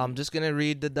I'm just going to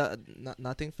read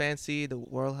nothing fancy, the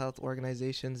World Health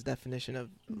Organization's definition of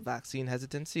vaccine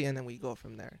hesitancy, and then we go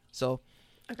from there. So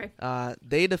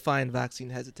they define vaccine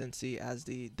hesitancy as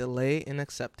the delay in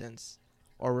acceptance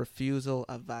or refusal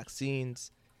of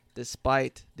vaccines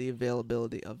despite the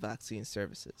availability of vaccine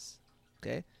services.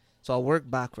 Okay? So I'll work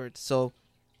backwards. So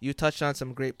you touched on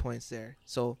some great points there.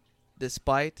 So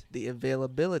despite the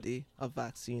availability of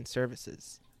vaccine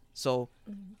services. So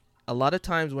a lot of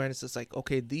times when it's just like,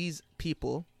 okay, these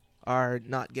people are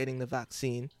not getting the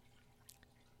vaccine,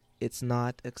 it's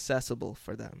not accessible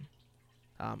for them.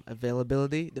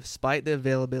 Availability, despite the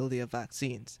availability of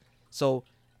vaccines. So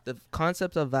the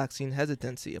concept of vaccine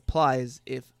hesitancy applies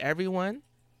if everyone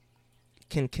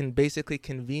can basically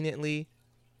conveniently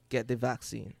get the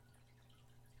vaccine,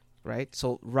 right?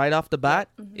 So right off the bat,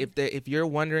 if you're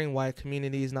wondering why a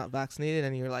community is not vaccinated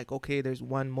and you're like, okay, there's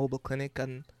one mobile clinic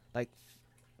and like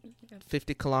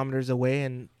 50 kilometers away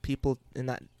and people in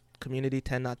that community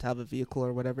tend not to have a vehicle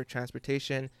or whatever,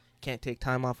 transportation, can't take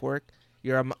time off work,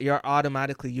 you're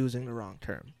automatically using the wrong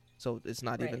term. So it's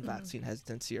not even vaccine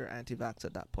hesitancy or anti-vax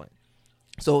at that point.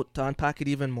 So to unpack it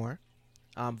even more,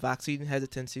 vaccine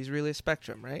hesitancy is really a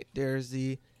spectrum, right? There's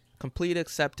the complete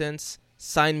acceptance,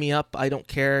 sign me up, I don't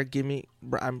care,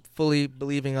 I'm fully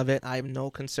believing of it, I have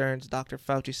no concerns, Dr.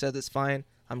 Fauci says it's fine,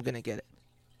 I'm going to get it,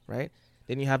 right?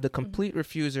 Then you have the complete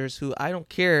refusers who, I don't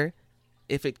care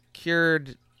if it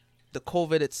cured the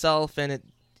COVID itself and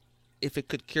if it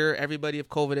could cure everybody of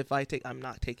COVID I'm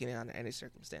not taking it under any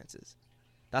circumstances.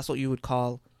 That's what you would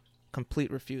call complete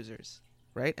refusers,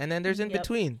 right? And then there's in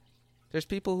between. There's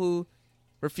people who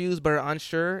refuse but are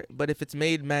unsure, but if it's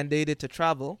made mandated to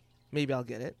travel, maybe I'll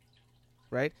get it,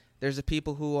 right? There's the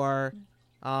people who are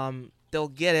they'll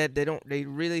get it. They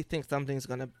really think something's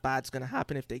bad's gonna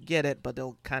happen if they get it, but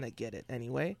they'll kind of get it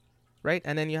anyway, right?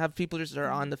 And then you have people just that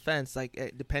are on the fence,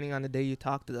 like depending on the day you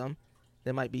talk to them,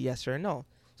 they might be yes or no.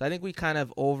 So I think we kind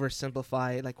of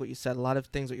oversimplify, like what you said. A lot of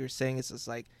things what you're saying is just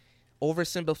like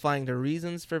oversimplifying the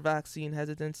reasons for vaccine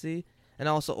hesitancy, and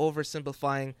also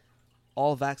oversimplifying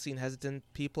all vaccine hesitant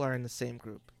people are in the same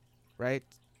group, right?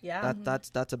 Yeah.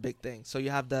 That's a big thing. So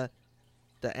you have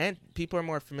people are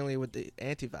more familiar with the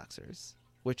anti-vaxxers,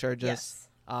 which are just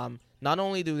not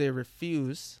only do they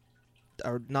refuse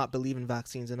or not believe in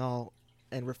vaccines and all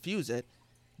and refuse it,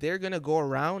 they're going to go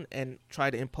around and try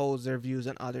to impose their views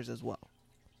on others as well.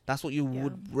 That's what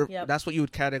you that's what you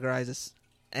would categorize as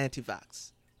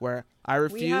anti-vax, where I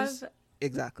refuse.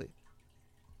 Exactly.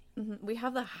 We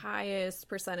have the highest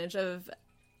percentage of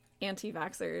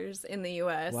anti-vaxxers in the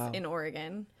U.S. in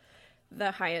Oregon.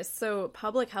 The highest. So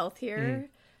public health here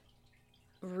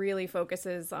really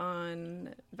focuses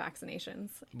on vaccinations.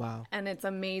 Wow. And it's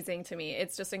amazing to me.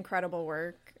 It's just incredible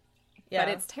work. Yeah.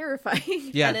 But it's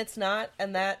terrifying. Yeah. And it's not,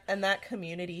 and that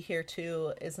community here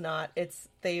too is not,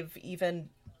 they've even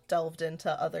delved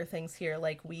into other things here.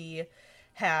 Like we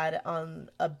had on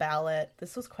a ballot,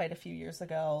 this was quite a few years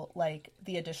ago, like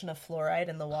the addition of fluoride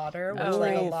in the water, which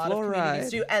like a lot of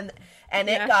communities do. And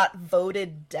it got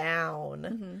voted down.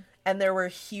 Mm-hmm. And there were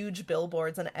huge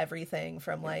billboards and everything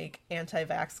from like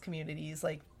anti-vax communities,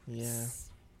 like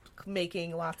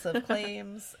making lots of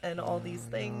claims and all these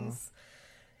things.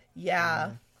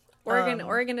 Yeah.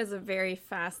 Oregon is a very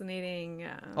fascinating.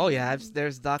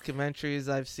 There's documentaries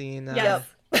I've seen.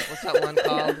 What's that one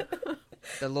called?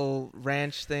 The little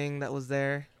ranch thing that was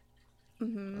there.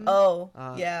 Mm-hmm.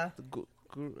 I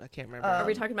can't remember. Are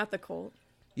we talking about the cult?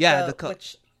 Yeah, the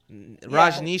cult.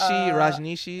 Rajneeshi.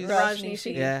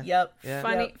 Yeah. Yep.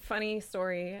 Yeah. Funny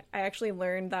story. I actually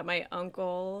learned that my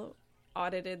uncle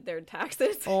audited their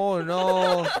taxes. Oh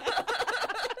no.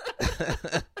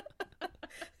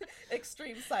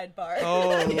 Extreme sidebar.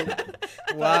 Oh. Yeah.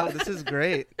 Wow, this is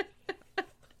great.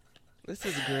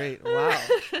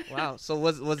 Wow. So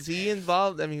was he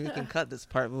involved? I mean, we can cut this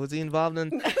part, but was he involved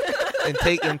in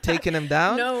taking him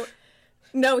down?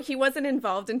 No, he wasn't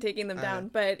involved in taking them down,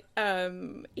 but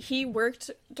he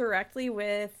worked directly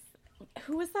with,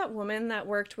 who was that woman that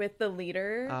worked with the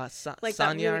leader?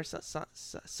 Sadia.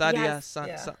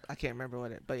 I can't remember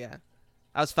what but yeah.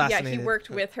 I was fascinated. Yeah, he worked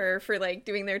with her for like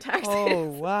doing their taxes. Oh,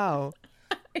 wow.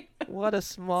 What a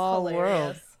small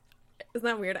world. Isn't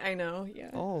that weird? I know, yeah.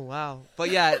 Oh, wow.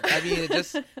 But yeah, I mean, it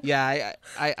just,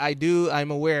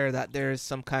 I'm aware that there's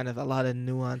some kind of a lot of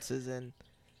nuances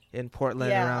in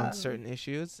Portland around certain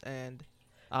issues, and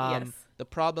the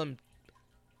problem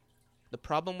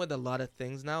with a lot of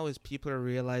things now is people are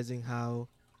realizing how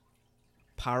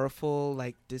powerful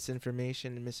like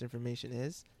disinformation and misinformation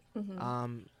is.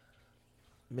 Mm-hmm.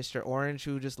 Mr. Orange,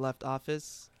 who just left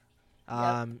office,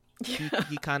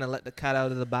 he kind of let the cat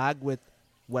out of the bag with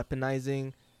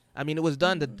weaponizing. I mean, it was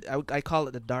done. I call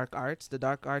it the dark arts. The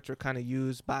dark arts were kind of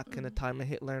used back in the time of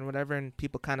Hitler and whatever, and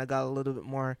people kind of got a little bit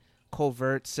more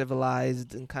covert,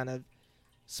 civilized, and kind of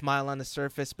smile on the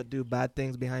surface but do bad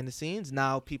things behind the scenes.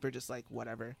 Now people are just like,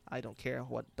 whatever, I don't care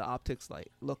what the optics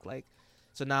look like.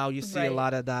 So now you see a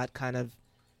lot of that kind of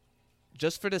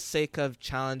just for the sake of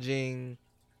challenging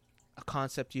a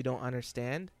concept you don't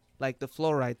understand, like the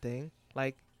fluoride thing.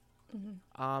 Like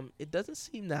it doesn't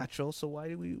seem natural, so why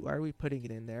are we putting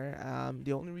it in there?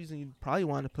 The only reason you probably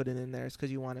want to put it in there is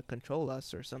because you want to control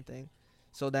us or something.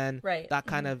 So then that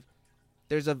kind of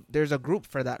there's a group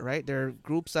for that, right? There are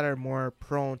groups that are more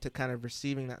prone to kind of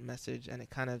receiving that message, and it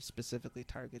kind of specifically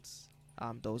targets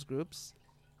those groups.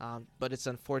 But it's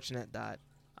unfortunate that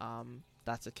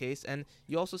that's the case, and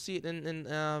you also see it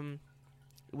in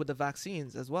with the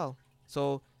vaccines as well.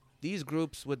 So these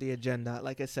groups with the agenda,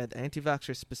 like I said,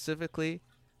 anti-vaxxers specifically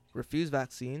refuse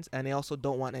vaccines, and they also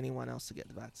don't want anyone else to get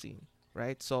the vaccine,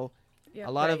 right? So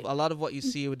a lot of what you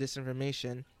see with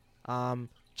disinformation,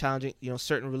 challenging,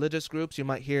 certain religious groups, you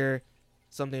might hear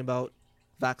something about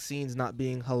vaccines not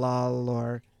being halal,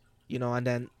 or and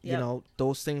then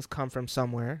those things come from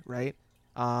somewhere, right?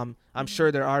 I'm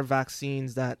sure there are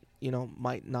vaccines that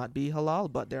might not be halal,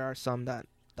 but there are some that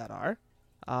are.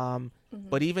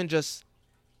 But even just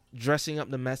dressing up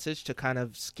the message to kind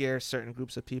of scare certain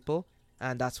groups of people,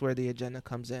 and that's where the agenda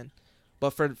comes in. But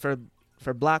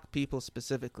for black people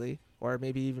specifically, or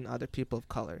maybe even other people of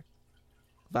color,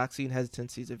 vaccine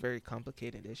hesitancy is a very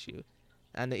complicated issue,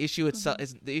 and the issue itself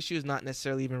is not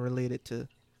necessarily even related to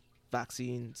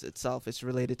vaccines itself. It's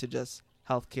related to just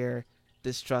healthcare,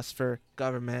 distrust for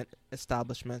government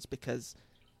establishments, because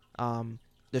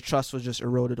the trust was just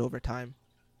eroded over time.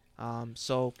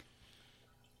 So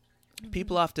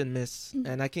people often miss,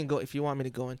 and I can go, if you want me to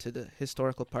go into the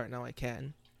historical part now, I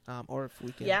can. Or if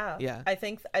we can. Yeah. I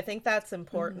think that's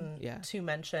important to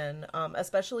mention,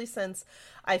 especially since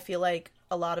I feel like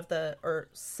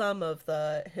some of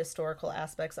the historical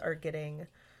aspects are getting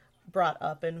brought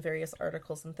up in various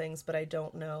articles and things, but I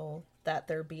don't know that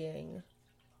they're being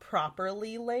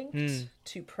properly linked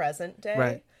to present day.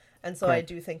 Right. And so I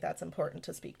do think that's important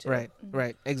to speak to.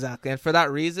 Right, exactly. And for that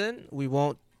reason, we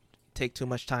won't take too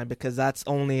much time because that's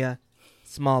only a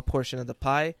small portion of the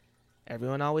pie.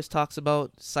 Everyone always talks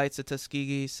about cites a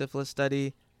Tuskegee syphilis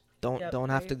study. Don't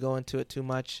have to go into it too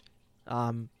much.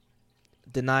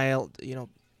 Denial,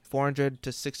 400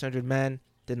 to 600 men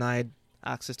denied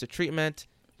access to treatment.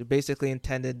 They basically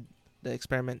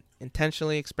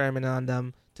intentionally experimented on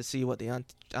them to see what the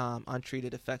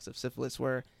untreated effects of syphilis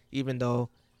were, even though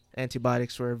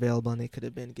antibiotics were available and they could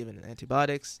have been given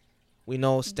antibiotics. We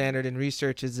know standard in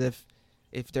research is if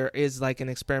there is like an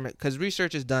experiment, because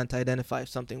research is done to identify if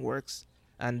something works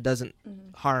and doesn't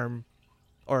harm,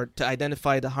 or to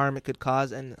identify the harm it could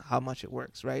cause and how much it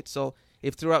works, right? So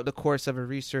if throughout the course of a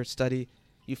research study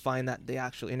you find that the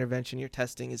actual intervention you're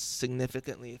testing is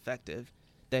significantly effective,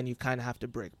 then you kind of have to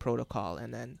break protocol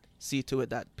and then see to it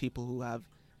that people who have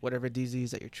whatever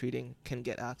disease that you're treating can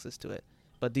get access to it.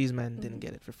 But these men didn't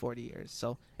get it for 40 years.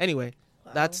 So anyway,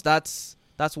 that's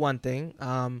one thing.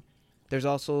 There's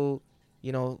also,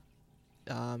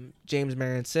 James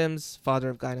Marion Sims, father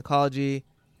of gynecology.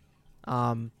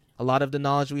 A lot of the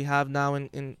knowledge we have now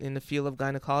in the field of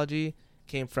gynecology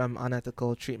came from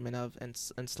unethical treatment of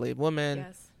enslaved women,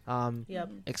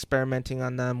 experimenting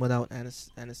on them without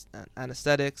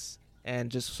anesthetics,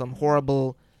 and just some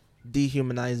horrible,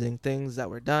 dehumanizing things that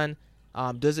were done.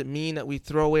 Does it mean that we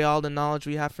throw away all the knowledge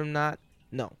we have from that?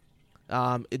 No.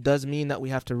 It does mean that we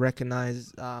have to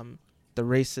recognize the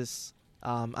racist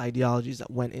ideologies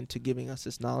that went into giving us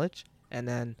this knowledge, and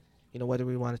then whether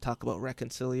we want to talk about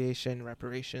reconciliation,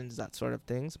 reparations, that sort of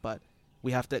things, but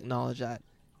we have to acknowledge that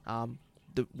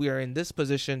we are in this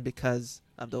position because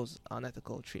of those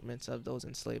unethical treatments of those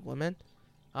enslaved women.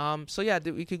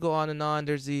 We could go on and on.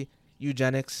 There's the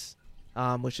eugenics,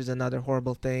 which is another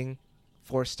horrible thing,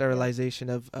 forced sterilization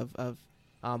of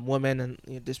women,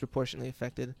 and disproportionately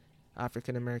affected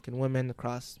African American women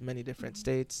across many different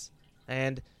states.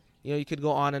 And you could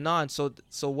go on and on. So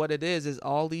what it is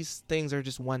all these things are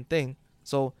just one thing.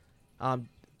 So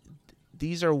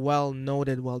these are well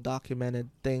noted, well documented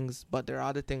things, but there are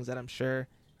other things that I'm sure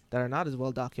that are not as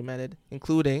well documented,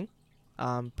 including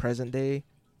present day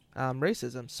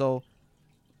racism. So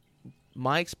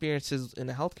my experiences in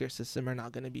the healthcare system are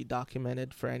not going to be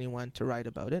documented for anyone to write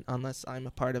about it unless I'm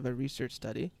a part of a research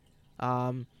study.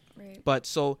 Right. But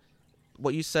so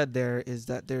what you said there is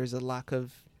that there's a lack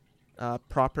of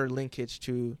proper linkage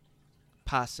to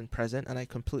past and present, and I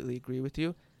completely agree with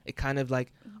you. It kind of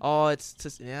like, if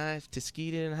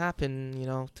Tuskegee didn't happen,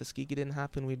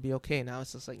 we'd be okay. Now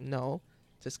it's just like, no,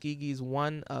 Tuskegee is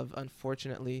one of,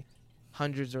 unfortunately,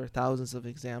 hundreds or thousands of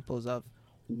examples of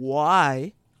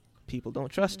why people don't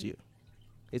trust you.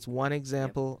 It's one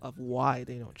example of why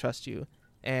they don't trust you,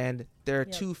 and there are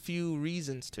too few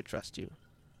reasons to trust you.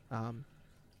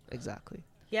 Exactly.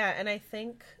 Yeah, and I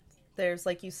think there's,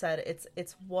 like you said,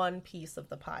 it's one piece of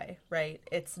the pie, right?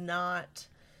 It's not.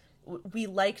 We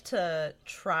like to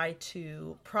try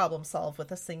to problem solve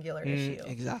with a singular issue.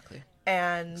 Exactly.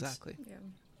 And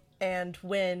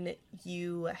when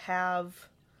you have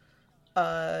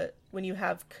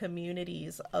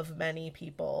communities of many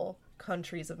people,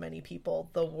 countries of many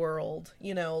people, the world,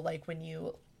 like when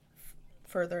you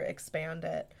further expand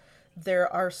it,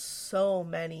 there are so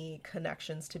many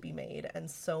connections to be made and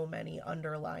so many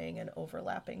underlying and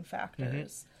overlapping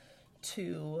factors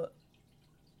to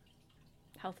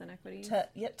health inequities,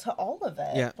 to all of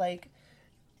it. Yeah. Like,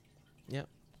 Yep.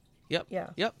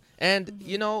 And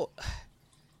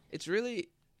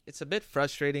it's a bit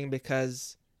frustrating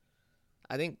because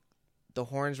I think the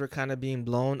horns were kind of being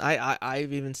blown.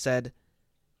 I've even said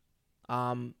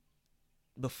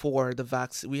before the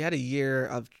vaccine, we had a year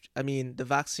of, the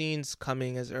vaccines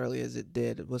coming as early as it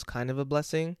did was kind of a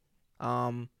blessing.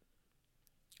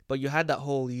 But you had that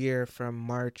whole year from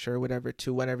March or whatever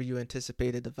to whenever you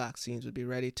anticipated the vaccines would be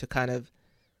ready to kind of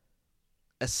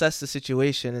assess the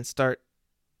situation and start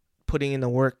putting in the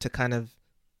work to kind of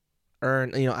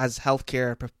earn, as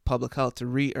healthcare, public health, to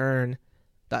re-earn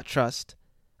that trust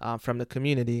from the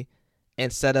community,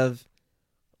 instead of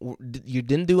you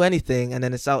didn't do anything and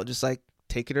then it's out just like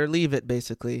take it or leave it,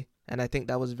 basically. And I think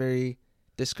that was very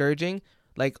discouraging.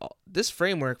 Like, this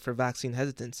framework for vaccine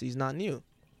hesitancy is not new.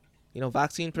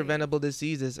 vaccine preventable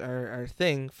diseases are a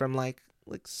thing from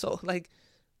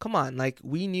come on,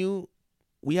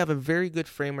 we have a very good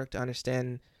framework to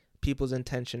understand people's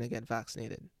intention to get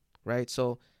vaccinated, right?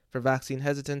 So for vaccine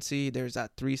hesitancy, there's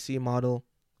that 3C model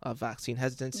of vaccine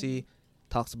hesitancy,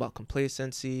 talks about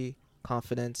complacency,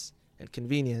 confidence, and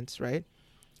convenience, right?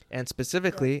 And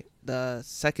specifically, the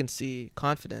second C,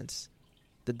 confidence,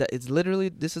 it's literally,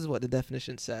 this is what the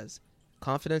definition says.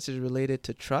 Confidence is related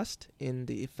to trust in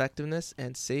the effectiveness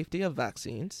and safety of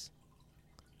vaccines,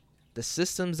 the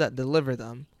systems that deliver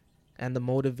them, and the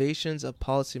motivations of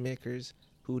policymakers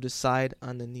who decide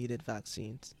on the needed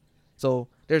vaccines. So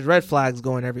there's red flags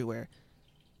going everywhere.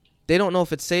 They don't know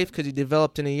if it's safe because you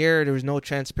developed in a year. There was no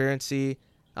transparency,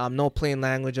 no plain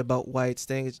language about why it's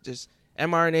thing. It's just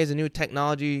mRNA is a new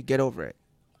technology. Get over it.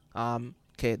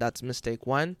 Okay, that's mistake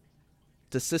one.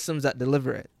 The systems that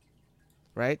deliver it,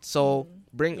 right? So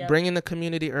bring in the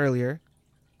community earlier.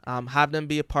 Have them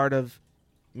be a part of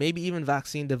maybe even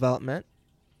vaccine development.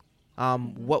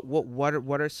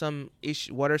 What are some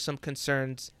issues? What are some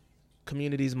concerns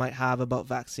communities might have about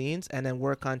vaccines, and then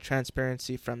work on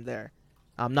transparency from there.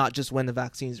 Not just when the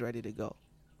vaccine's ready to go,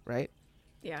 right?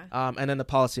 Yeah. And then the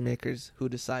policymakers who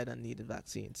decide on needed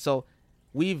vaccines. So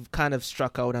we've kind of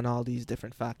struck out on all these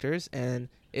different factors, and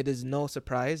it is no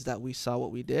surprise that we saw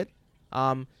what we did.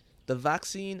 The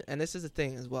vaccine, and this is the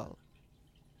thing as well,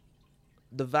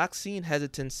 the vaccine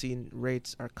hesitancy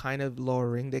rates are kind of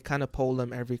lowering. They kind of poll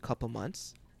them every couple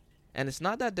months. And it's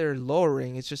not that they're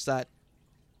lowering, it's just that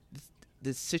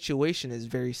the situation is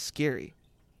very scary.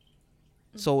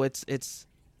 Mm-hmm. So it's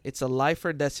a life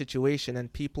or death situation,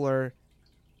 and people are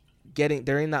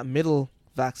they're in that middle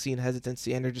vaccine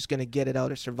hesitancy, and they're just going to get it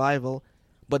out of survival,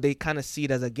 but they kind of see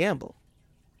it as a gamble.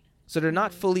 So they're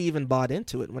not fully even bought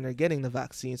into it when they're getting the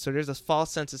vaccine. So there's this false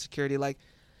sense of security, like,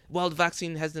 well, the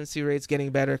vaccine hesitancy rate's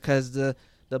getting better because the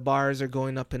bars are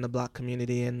going up in the Black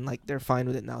community, and like they're fine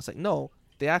with it now. It's like, no,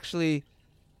 they actually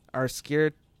are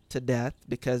scared to death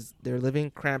because they're living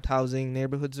cramped housing,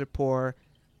 neighborhoods are poor,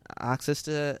 access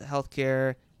to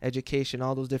healthcare, education,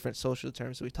 all those different social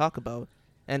terms we talk about.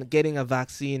 And getting a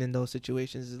vaccine in those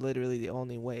situations is literally the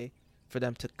only way for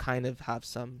them to kind of have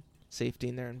some safety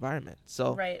in their environment.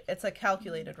 So right, it's a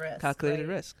calculated risk. Calculated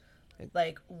risk.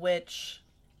 Like which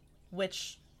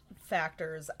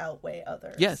factors outweigh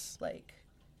others. Yes.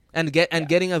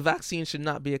 Getting a vaccine should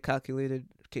not be a calculated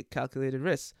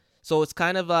risk. So it's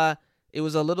kind of it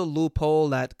was a little loophole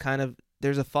that kind of,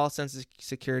 there's a false sense of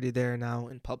security there now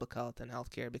in public health and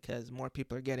healthcare because more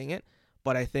people are getting it.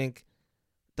 But I think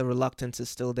the reluctance is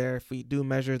still there. If we do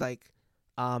measure, like,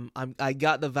 I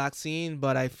got the vaccine,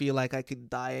 but I feel like I could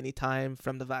die anytime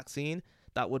from the vaccine,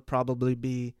 that would probably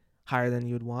be higher than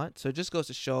you'd want. So it just goes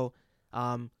to show,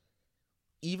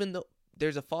 even though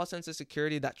there's a false sense of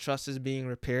security, that trust is being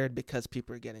repaired because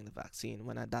people are getting the vaccine,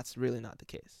 when that's really not the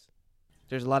case.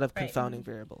 There's a lot of confounding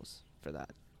variables for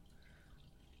that.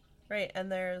 Right,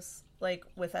 and there's, like,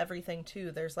 with everything,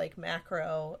 too, there's, like,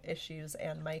 macro issues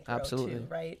and micro, too,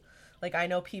 right? Like, I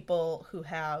know people who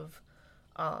have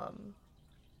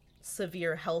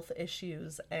severe health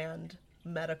issues and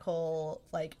medical,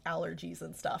 like, allergies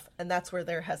and stuff, and that's where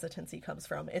their hesitancy comes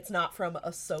from. It's not from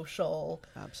a social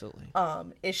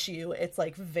issue. It's,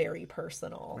 like, very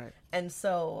personal. Right. And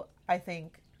so I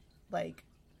think, like,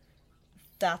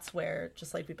 that's where,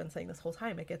 just like we've been saying this whole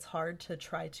time, it gets hard to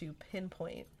try to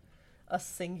pinpoint a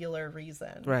singular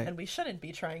reason. Right. And we shouldn't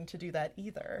be trying to do that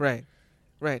either.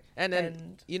 Right. And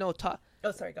then,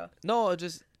 oh, sorry, go. No,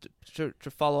 just to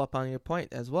follow up on your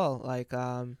point as well. Like,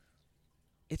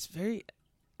 it's very,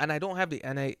 and I don't have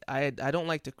I don't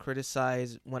like to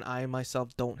criticize when I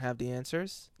myself don't have the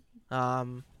answers.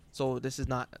 So this is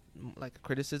not like a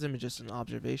criticism, it's just an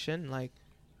observation. Like,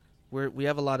 we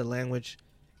have a lot of language.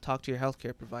 Talk to your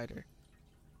healthcare provider.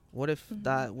 What if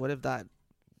that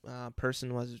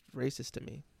person was racist to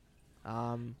me?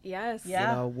 Yes.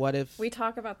 Yeah. What if we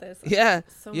talk about this? Yeah.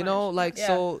 So much.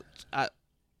 So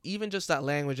even just that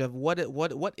language of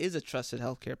what is a trusted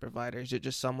healthcare provider? Is it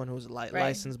just someone who's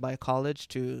licensed by a college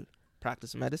to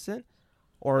practice medicine,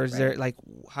 or is there, like,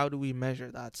 how do we measure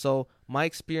that? So my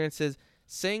experiences,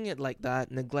 saying it like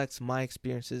that neglects my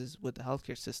experiences with the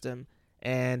healthcare system,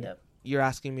 and you're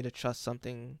asking me to trust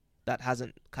something that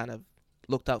hasn't kind of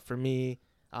looked out for me,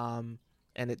 and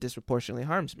it disproportionately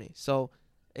harms me. So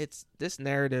it's this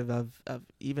narrative of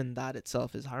even that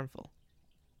itself is harmful.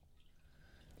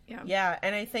 Yeah,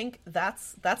 and I think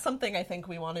that's something I think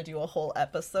we want to do a whole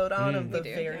episode on, of the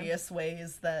various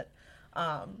ways that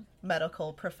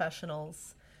medical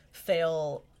professionals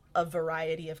fail a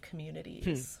variety of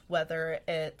communities, whether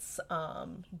it's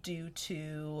due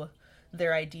to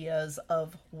their ideas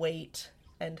of weight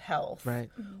and health, right,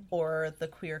 or the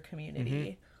queer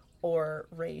community, or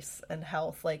race and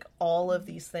health, like all of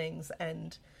these things,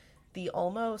 and the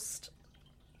almost,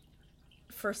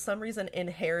 for some reason,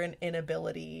 inherent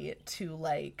inability to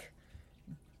like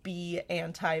be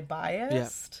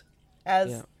anti-biased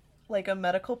as like a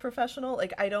medical professional.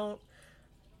 Like I don't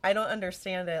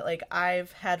understand it. Like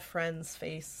I've had friends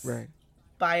face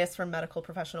bias from medical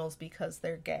professionals because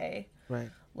they're gay. Right.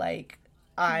 Like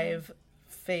I've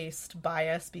faced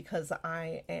bias because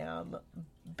I am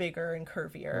bigger and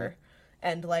curvier,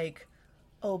 and like,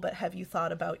 oh, but have you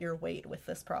thought about your weight with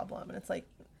this problem? And it's like,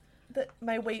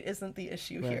 my weight isn't the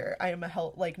issue here. I am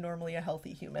normally a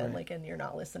healthy human, like, and you're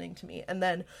not listening to me. And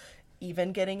then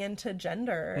even getting into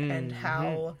gender and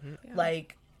how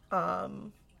like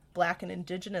Black and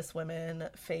Indigenous women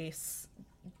face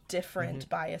different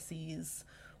biases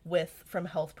from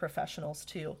health professionals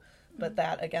too. But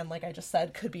that, again, like I just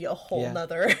said, could be a whole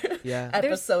nother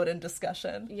episode and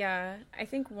discussion. Yeah. I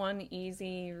think one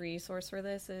easy resource for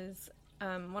this is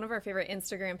one of our favorite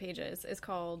Instagram pages is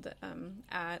called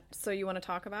at So You Want to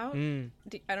Talk About. I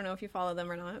don't know if you follow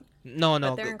them or not. No.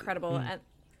 But they're incredible. And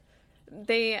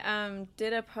they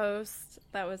did a post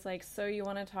that was like, so you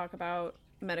want to talk about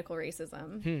medical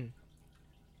racism.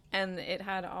 And it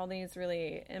had all these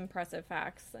really impressive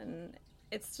facts, and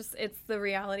it's the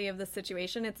reality of the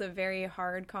situation. It's a very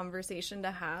hard conversation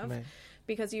to have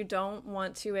because you don't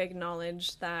want to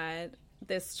acknowledge that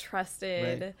this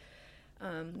trusted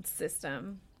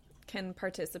system can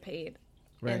participate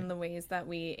in the ways that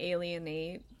we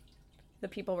alienate the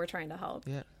people we're trying to help.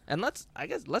 Yeah. And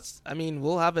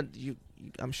we'll have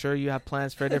I'm sure you have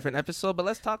plans for a different episode, but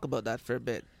let's talk about that for a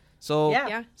bit. So,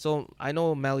 so I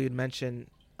know Mel, you'd mentioned,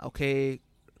 okay,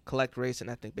 collect race and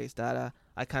ethnic based data.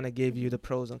 I kind of gave you the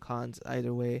pros and cons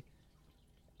either way.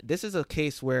 This is a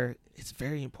case where it's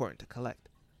very important to collect.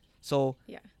 So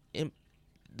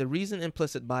the reason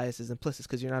implicit bias is implicit is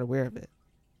because you're not aware of it.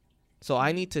 So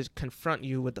I need to confront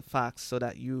you with the facts so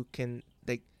that you can,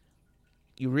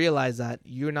 you realize that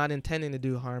you're not intending to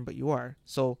do harm, but you are.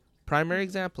 So primary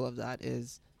example of that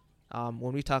is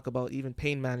when we talk about even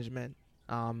pain management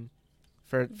for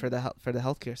the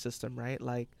healthcare system, right?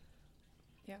 Like,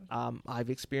 I've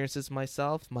experienced this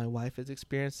myself. My wife has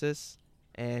experienced this,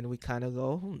 and we kind of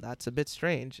go, that's a bit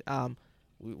strange.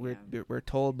 We're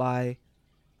told by,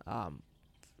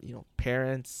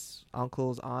 parents,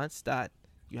 uncles, aunts that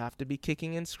you have to be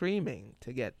kicking and screaming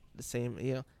to get the same,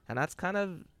 and that's kind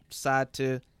of sad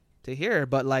to hear.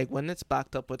 But like when it's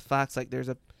backed up with facts, like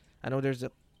I know there's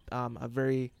a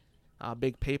very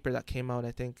big paper that came out.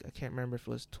 I can't remember if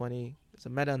it was it's a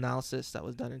meta-analysis that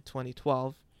was done in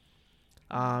 2012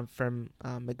 from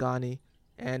Megani,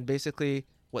 and basically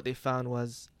what they found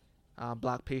was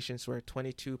Black patients were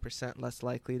 22% less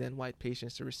likely than white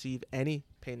patients to receive any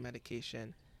pain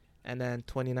medication, and then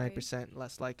 29%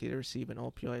 less likely to receive an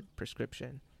opioid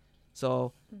prescription.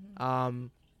 So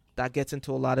that gets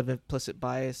into a lot of implicit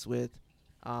bias with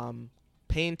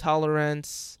pain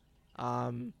tolerance.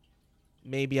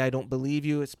 Maybe I don't believe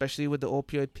you, especially with the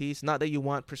opioid piece. Not that you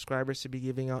want prescribers to be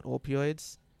giving out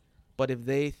opioids, but if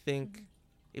they think,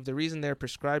 if the reason they're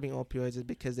prescribing opioids is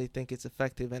because they think it's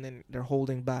effective, and then they're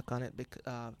holding back on it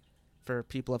for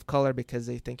people of color because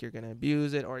they think you're going to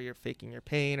abuse it or you're faking your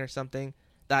pain or something,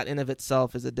 that in of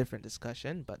itself is a different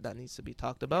discussion, but that needs to be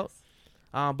talked about.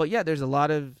 But yeah, there's a lot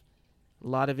of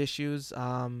issues.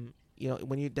 If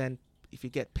you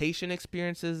get patient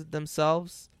experiences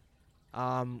themselves,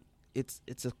 it's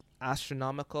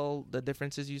astronomical, the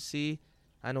differences you see.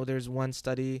 I know there's one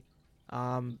study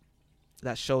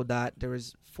that showed that there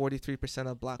was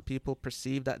 43% of Black people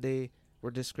perceived that they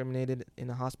were discriminated in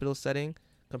a hospital setting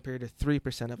compared to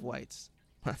 3% of whites.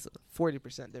 That's a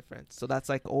 40% difference. So that's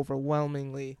like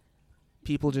overwhelmingly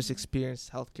people just experience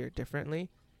healthcare differently.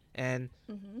 And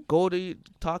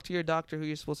talk to your doctor who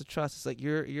you're supposed to trust. It's like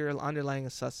your underlying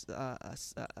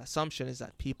assumption is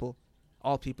that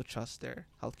all people trust their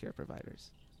healthcare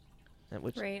providers.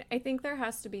 Right. I think there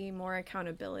has to be more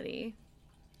accountability.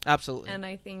 Absolutely. And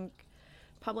I think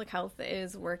public health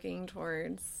is working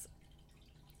towards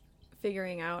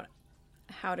figuring out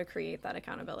how to create that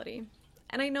accountability.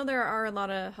 And I know there are a lot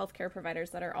of healthcare providers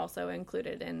that are also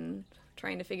included in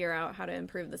trying to figure out how to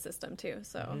improve the system too.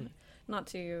 So not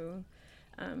to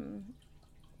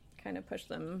kind of push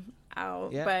them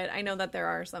out, but I know that there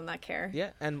are some that care.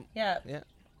 Yeah.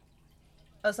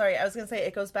 Oh, sorry. I was going to say,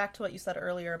 it goes back to what you said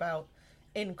earlier about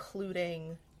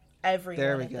including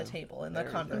everyone at the table in the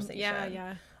conversation.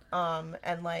 Yeah.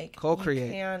 And like, co-create.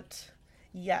 You can't,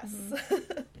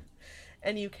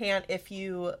 and you can't,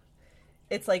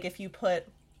 it's like if you put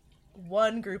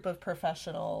one group of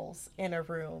professionals in a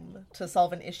room to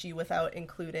solve an issue without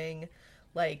including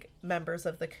like members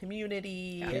of the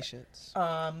community, patients,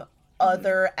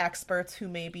 other experts who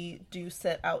maybe do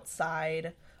sit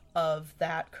outside of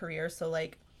that career. So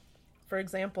like, for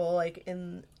example, like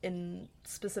in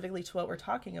specifically to what we're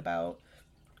talking about,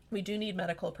 we do need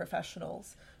medical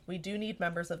professionals. We do need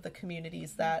members of the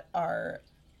communities that are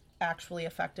actually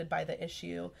affected by the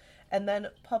issue. And then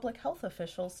public health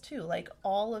officials too. Like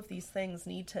all of these things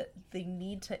need to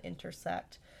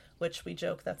intersect, which we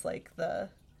joke that's like the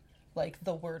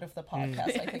word of the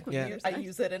podcast. I think I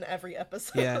use it in every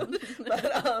episode.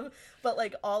 Yeah. but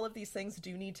like all of these things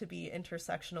do need to be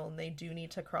intersectional, and they do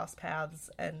need to cross paths,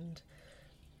 and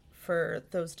for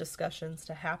those discussions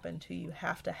to happen too, you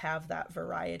have to have that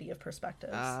variety of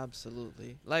perspectives.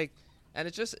 Absolutely. Like, and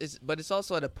but it's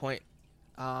also at a point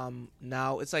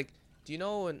now, it's like, do you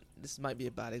know, and this might be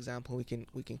a bad example, we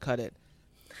can cut it,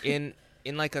 in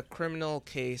like a criminal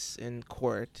case in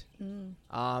court,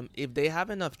 if they have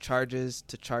enough charges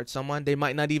to charge someone, they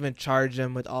might not even charge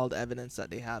them with all the evidence that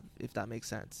they have, if that makes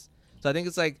sense. So I think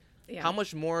it's like, how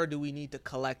much more do we need to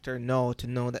collect or know to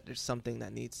know that there's something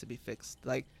that needs to be fixed?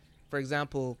 Like, for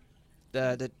example,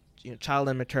 the child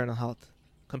and maternal health,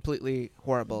 completely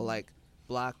horrible. Like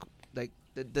like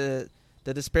the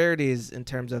disparities in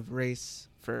terms of race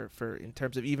for in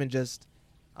terms of even just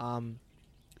women,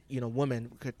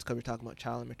 because we're talking about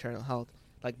child and maternal health.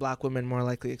 Like black women more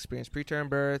likely to experience preterm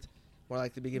birth, more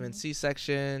likely to be given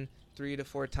C-section, 3 to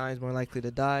 4 times more likely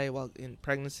to die while in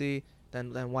pregnancy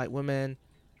than white women.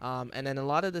 And then a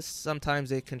lot of this, sometimes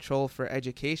they control for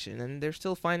education, and they're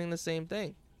still finding the same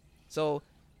thing. So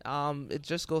it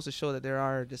just goes to show that there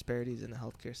are disparities in the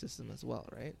healthcare system as well,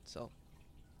 right? So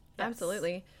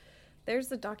absolutely.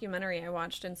 There's a documentary I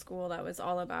watched in school that was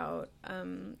all about,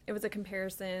 it was a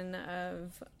comparison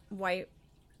of white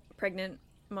pregnant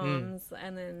moms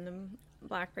and then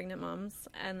black pregnant moms.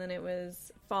 And then it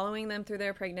was following them through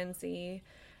their pregnancy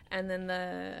and then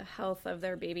the health of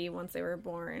their baby once they were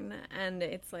born. And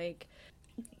it's like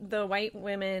the white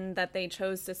women that they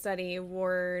chose to study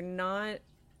were not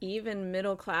even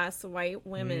middle-class white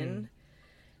women.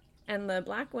 And the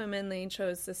black women they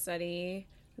chose to study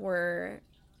were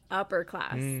upper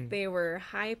class. They were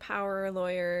high power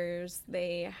lawyers.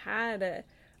 They had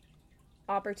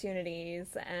opportunities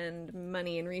and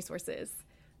money and resources.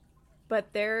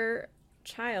 But their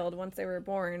child, once they were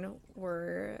born,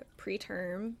 were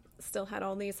preterm, still had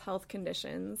all these health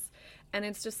conditions. And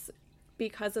it's just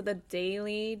because of the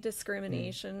daily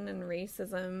discrimination and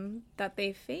racism that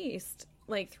they faced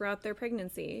like throughout their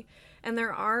pregnancy. And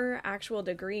there are actual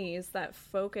degrees that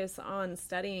focus on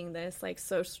studying this, like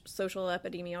social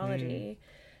epidemiology,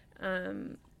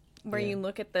 where you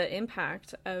look at the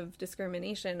impact of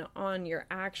discrimination on your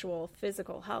actual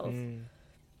physical health.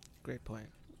 Great point.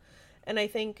 And I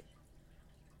think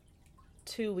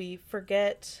too, we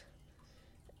forget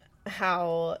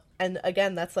how, and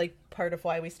again, that's like part of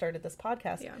why we started this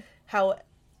podcast, how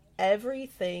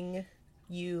everything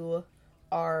you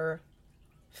are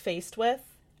faced with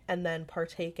and then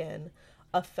partake in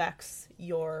affects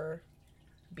your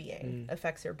being,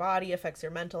 affects your body, affects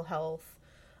your mental health,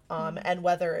 and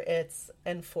whether it's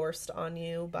enforced on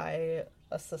you by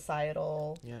a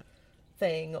societal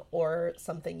thing or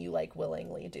something you like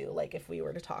willingly do, like if we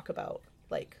were to talk about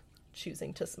like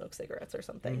choosing to smoke cigarettes or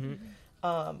something,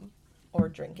 or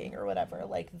drinking or whatever,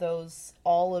 like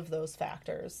all of those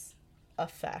factors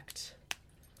affect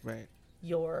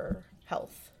your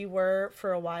health. We were,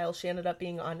 for a while, she ended up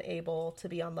being unable to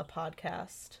be on the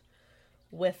podcast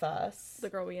with us. The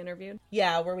girl we interviewed?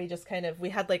 Yeah, where we just we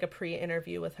had like a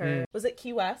pre-interview with her. Was it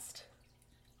Key West?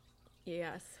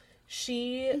 Yes.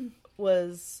 She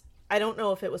was, I don't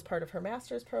know if it was part of her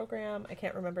master's program, I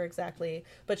can't remember exactly,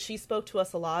 but she spoke to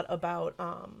us a lot about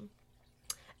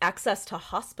access to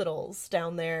hospitals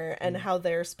down there and how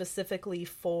they're specifically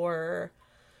for,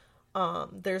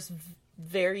 there's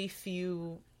very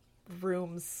few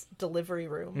delivery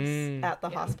rooms at the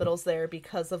hospitals there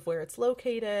because of where it's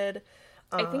located.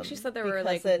 I think she said there were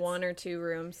like 1 or 2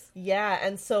 rooms. Yeah,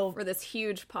 and so for this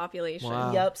huge population.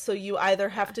 Wow. Yep, so you either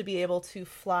have to be able to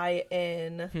fly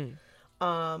in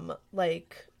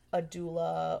like a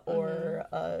doula or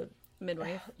a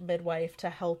midwife to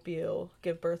help you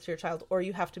give birth to your child, or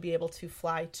you have to be able to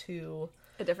fly to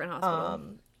a different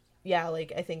hospital. Yeah,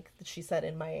 like I think she said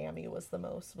in Miami would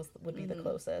be the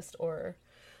closest, or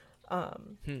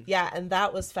yeah, and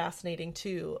that was fascinating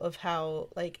too, of how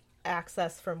like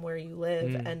access from where you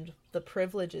live and the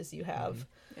privileges you have,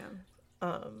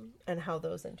 and how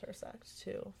those intersect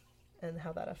too, and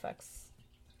how that affects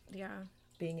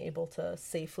being able to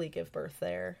safely give birth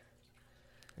there.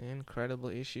 Incredible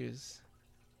issues.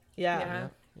 Yeah.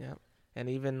 Yeah. And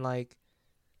even like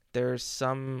there's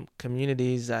some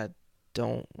communities that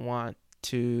don't want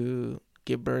to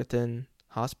give birth in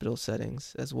hospital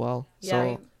settings as well. Yeah.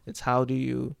 So it's how do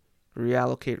you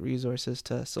reallocate resources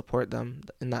to support them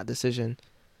in that decision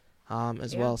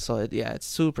as well. So it's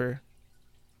super,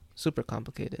 super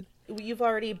complicated. You've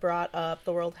already brought up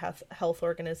the World Health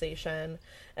Organization,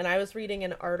 and I was reading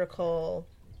an article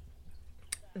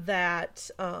that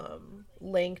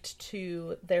linked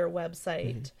to their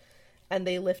website, and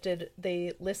they listed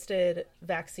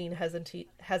vaccine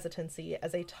hesitancy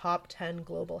as a top 10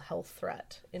 global health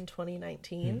threat in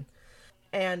 2019.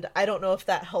 And I don't know if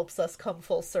that helps us come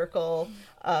full circle,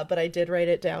 but I did write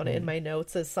it down in my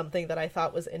notes as something that I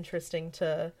thought was interesting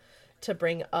to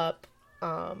bring up,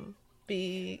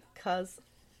 because...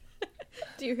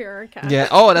 Do you hear our cat? Yeah.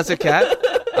 Oh, that's a cat?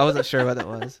 I wasn't sure what that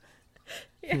was.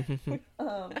 Yeah.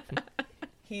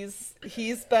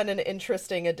 He's been an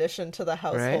interesting addition to the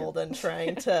household, right? And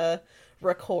trying to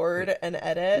record and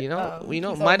edit. We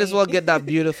might as well get that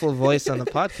beautiful voice on the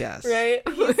podcast. Right?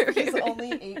 He's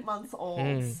only 8 months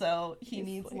old, so he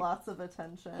needs lots of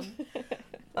attention.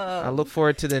 I look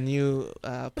forward to the new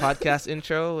podcast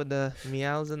intro with the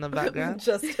meows in the background.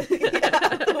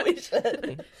 We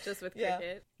should. Just with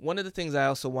Cricket. One of the things I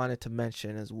also wanted to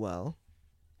mention as well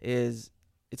is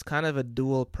it's kind of a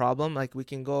dual problem. Like we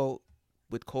can go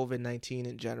with COVID-19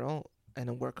 in general and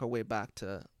then work our way back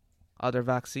to other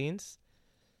vaccines.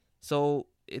 So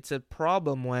it's a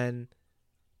problem when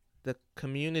the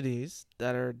communities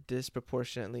that are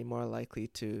disproportionately more likely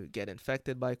to get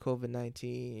infected by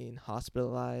COVID-19,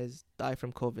 hospitalized, die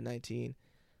from COVID-19,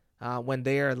 when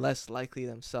they are less likely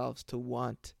themselves to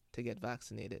want to get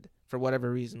vaccinated for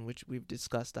whatever reason, which we've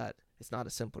discussed that it's not a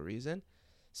simple reason.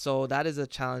 So that is a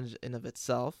challenge in of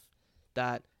itself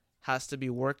that has to be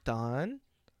worked on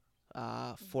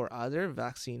for other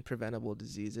vaccine preventable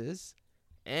diseases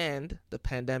and the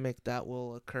pandemic that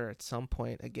will occur at some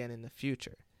point again in the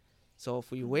future. So if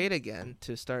we wait again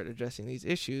to start addressing these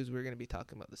issues, we're going to be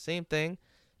talking about the same thing,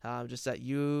 just that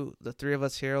the three of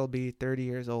us here will be 30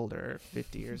 years old or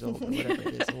 50 years old or whatever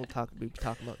it is, and we'll be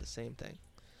talking about the same thing.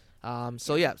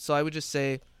 So I would just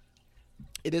say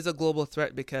it is a global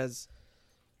threat because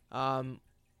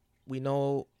we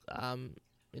know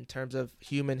in terms of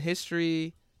human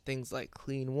history, things like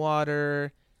clean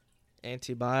water,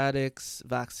 antibiotics,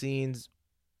 vaccines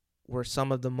were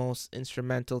some of the most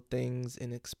instrumental things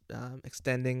in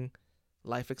extending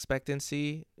life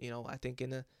expectancy. I think in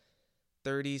the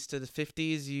 30s to the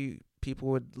 50s, people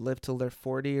would live till they're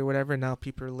 40 or whatever. Now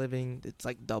people are living, it's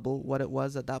like double what it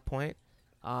was at that point.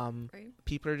 Right.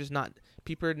 People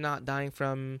are not dying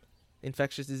from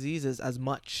infectious diseases as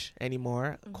much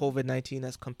anymore. COVID-19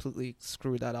 has completely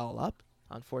screwed that all up,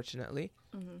 unfortunately.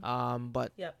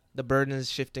 But the burden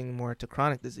is shifting more to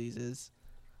chronic diseases.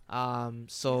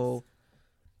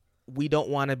 We don't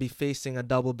want to be facing a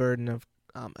double burden of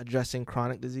addressing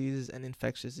chronic diseases and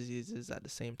infectious diseases at the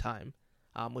same time,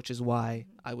 which is why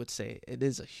I would say it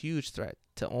is a huge threat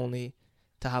to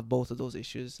have both of those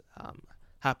issues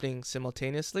happening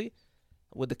simultaneously,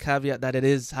 with the caveat that it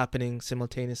is happening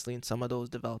simultaneously in some of those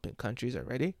developing countries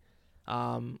already.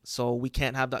 So we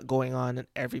can't have that going on in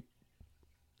every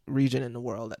region in the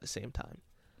world at the same time.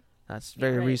 That's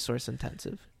very resource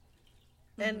intensive.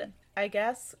 And I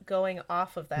guess going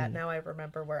off of that, now I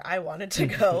remember where I wanted to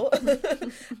go.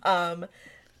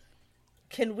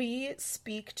 Can we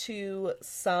speak to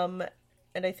some,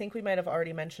 and I think we might have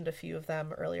already mentioned a few of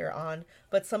them earlier on,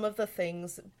 but some of the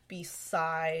things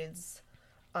besides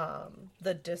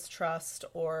the distrust,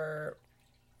 or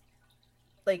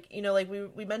like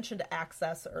we mentioned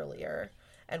access earlier,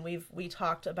 and we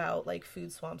talked about like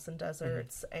food swamps and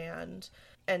deserts, and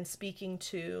speaking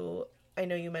to, I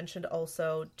know you mentioned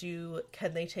also,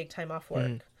 can they take time off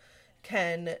work?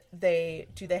 Do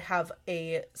they have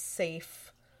a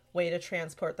safe way to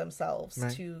transport themselves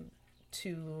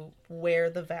to where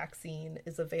the vaccine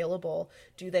is available?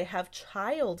 Do they have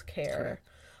childcare?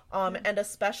 And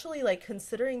especially like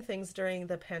considering things during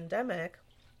the pandemic,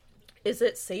 is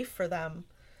it safe for them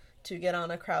to get on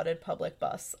a crowded public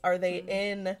bus? Are they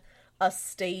in a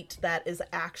state that is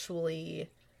actually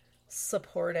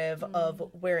supportive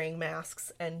of wearing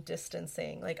masks and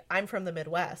distancing? Like, I'm from the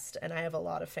Midwest, and I have a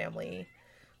lot of family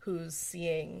who's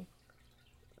seeing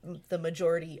the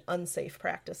majority unsafe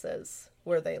practices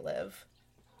where they live.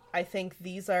 I think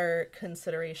these are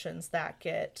considerations that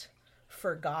get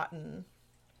forgotten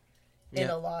in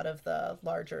a lot of the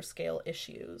larger scale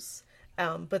issues.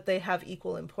 But they have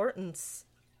equal importance,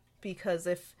 because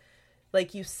if,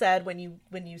 like you said, when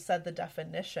you said the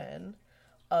definition,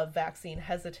 of vaccine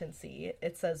hesitancy,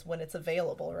 it says when it's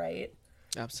available, right?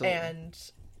 Absolutely.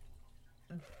 And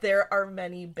there are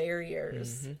many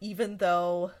barriers, even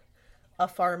though a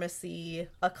pharmacy,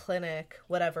 a clinic,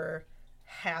 whatever,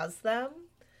 has them,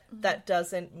 that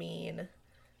doesn't mean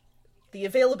the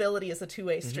availability is a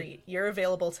two-way street. You're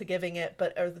available to giving it,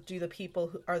 but are the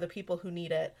people who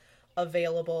need it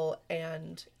available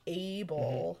and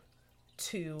able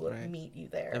to meet you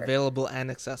there? Available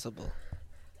and accessible.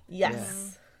 Yes.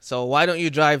 Yeah. So why don't you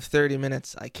drive 30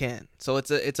 minutes? I can't. So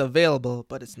it's available,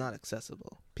 but it's not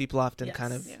accessible. People often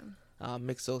kind of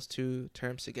mix those two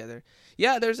terms together.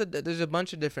 Yeah, there's a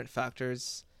bunch of different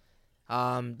factors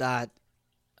that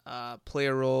play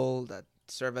a role, that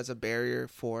serve as a barrier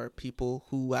for people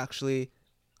who actually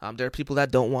there are people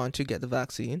that don't want to get the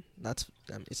vaccine. That's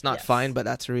it's not fine, but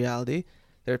that's a reality.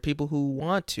 There are people who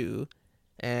want to,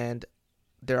 and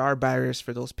there are barriers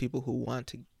for those people who want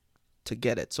to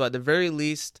get it. So at the very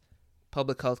least,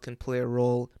 public health can play a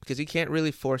role, because you can't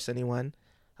really force anyone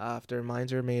if their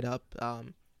minds are made up.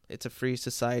 It's a free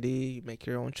society. You make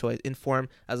your own choice. Inform,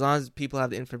 as long as people have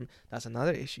the information. That's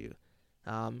another issue.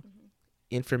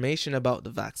 Information about the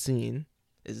vaccine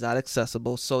is not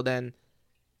accessible. So then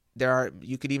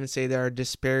you could even say there are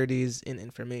disparities in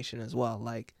information as well.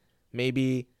 Like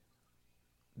maybe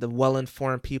the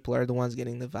well-informed people are the ones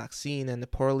getting the vaccine, and the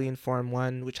poorly informed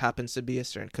one, which happens to be a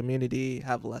certain community,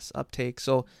 have less uptake.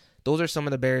 So those are some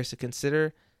of the barriers to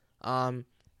consider.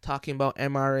 Talking about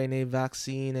mRNA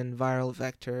vaccine and viral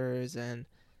vectors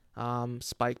and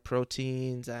spike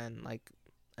proteins, and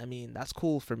that's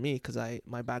cool for me because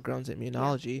my background's in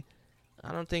immunology.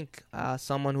 I don't think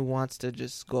someone who wants to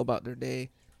just go about their day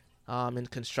in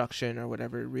construction or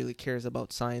whatever really cares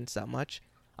about science that much.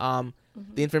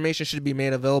 The information should be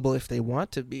made available if they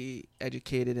want to be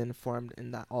educated and informed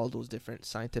in all those different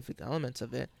scientific elements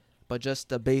of it. But just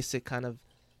the basic kind of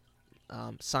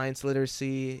science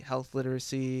literacy, health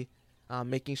literacy,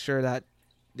 making sure that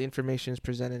the information is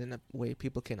presented in a way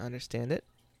people can understand it.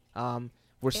 And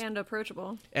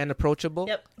approachable.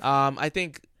 Yep. I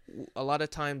think a lot of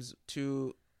times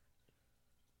too,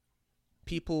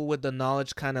 people with the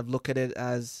knowledge kind of look at it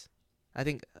as, I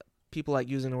think people like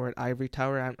using the word ivory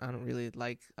tower. I don't really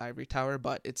like ivory tower,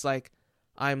 but it's like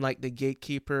I'm like the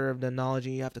gatekeeper of the knowledge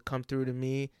and you have to come through to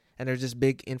me, and there's this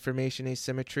big information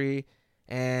asymmetry,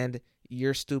 and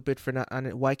you're stupid for not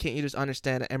why can't you just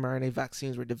understand that mRNA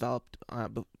vaccines were developed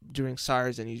during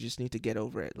SARS and you just need to get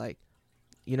over it? Like,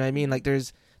 you know what I mean? Like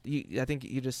I think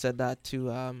you just said that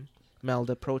to Mel,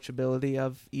 the approachability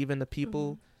of even the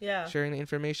people sharing the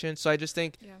information. So I just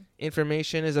think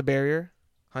information is a barrier,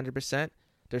 100%.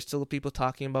 There's still people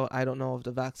talking about, I don't know if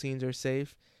the vaccines are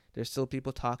safe. There's still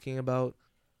people talking about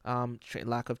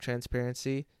lack of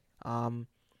transparency.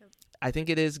 I think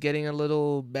it is getting a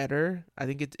little better. I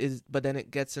think it is, but then it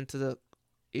gets into the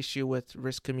issue with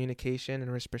risk communication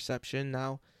and risk perception.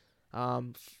 Now,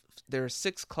 there are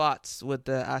 6 clots with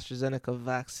the AstraZeneca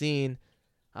vaccine.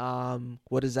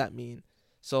 What does that mean?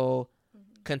 So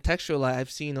contextualize,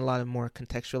 I've seen a lot of more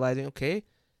contextualizing. Okay,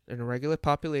 in a regular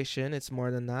population, it's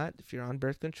more than that. If you're on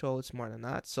birth control, it's more than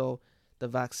that. So the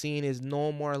vaccine is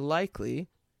no more likely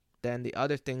than the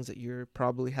other things that you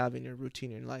probably have in your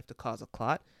routine in life to cause a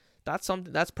clot. That's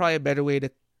probably a better way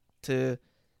to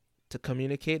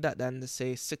communicate that than to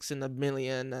say 6 in a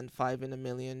million and 5 in a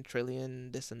million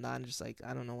trillion, this and that. And just like,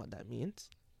 I don't know what that means.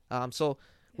 So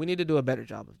we need to do a better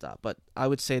job of that. But I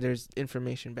would say there's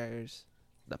information barriers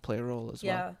that play a role as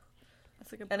well. Yeah,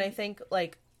 that's a good point. And I think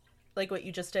like what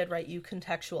you just did, right? You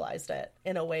contextualized it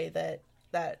in a way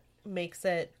that makes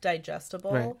it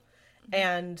digestible. Right.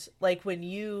 And like when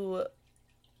you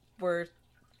were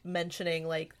mentioning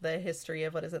like the history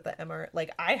of what is it, the mRNA,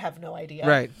 like I have no idea.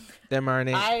 Right. The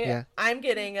mRNA. I'm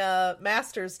getting a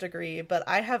master's degree, but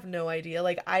I have no idea.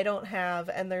 Like I don't have,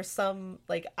 and there's some,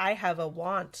 like I have a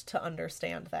want to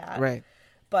understand that. Right.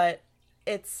 But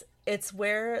it's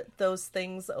where those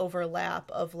things overlap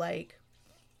of like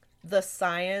the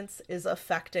science is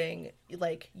affecting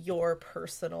like your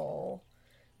personal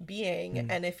being.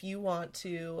 And if you want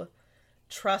to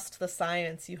trust the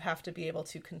science, you have to be able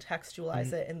to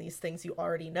contextualize it in these things you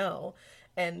already know.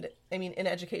 And I mean, in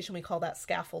education, we call that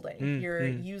scaffolding. You're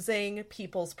using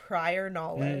people's prior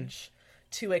knowledge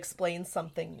to explain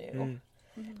something new.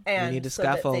 And so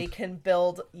that they can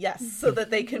build, so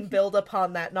that they can build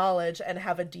upon that knowledge and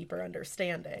have a deeper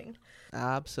understanding.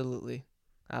 Absolutely.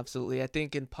 I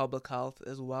think in public health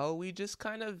as well, we just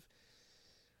kind of,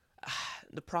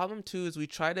 the problem too is we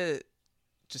try to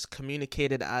just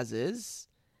communicate it as is,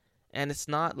 and it's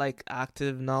not like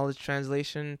active knowledge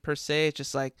translation per se. It's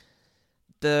just like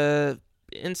the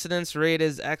incidence rate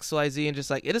is XYZ, and just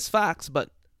like, it is facts, but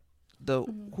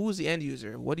who's the end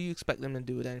user? What do you expect them to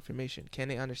do with that information? Can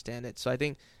they understand it? So I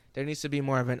think there needs to be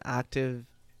more of an active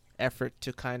effort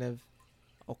to kind of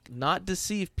not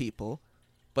deceive people,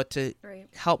 but to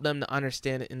help them to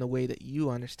understand it in the way that you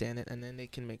understand it, and then they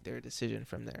can make their decision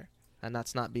from there. And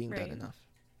that's not being done enough.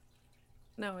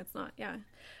 No, it's not. Yeah.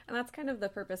 And that's kind of the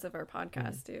purpose of our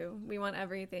podcast too. We want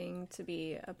everything to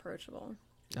be approachable.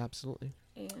 Absolutely.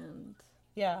 And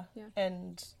yeah.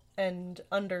 And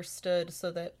understood,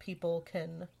 so that people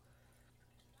can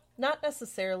not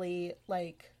necessarily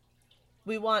like,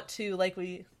 we want to, like,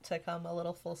 to come a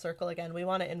little full circle again, we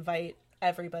want to invite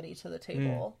everybody to the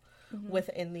table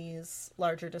within these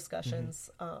larger discussions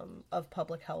of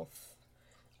public health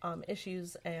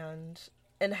issues, and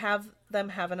have them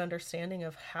have an understanding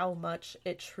of how much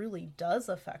it truly does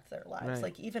affect their lives. Right.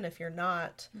 Like, even if you're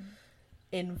not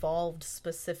involved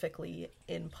specifically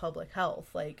in public health,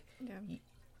 like,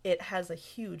 it has a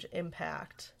huge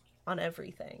impact on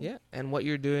everything. Yeah, and what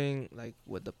you're doing, like,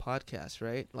 with the podcast,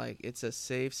 right? Like, it's a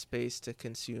safe space to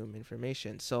consume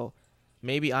information. So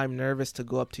maybe I'm nervous to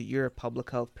go up to your public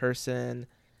health person,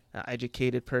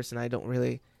 educated person. I don't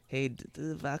really, hey, do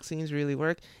the vaccines really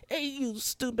work? Hey, you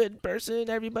stupid person,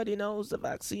 everybody knows the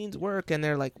vaccines work. And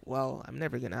they're like, well, I'm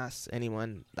never going to ask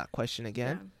anyone that question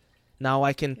again. Yeah. Now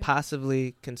I can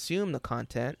passively consume the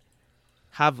content,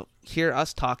 hear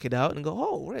us talk it out, and go,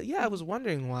 oh, yeah, I was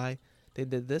wondering why they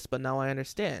did this, but now I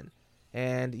understand.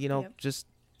 And, just,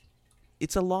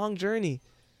 it's a long journey.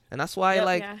 And that's why,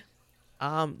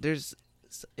 there's,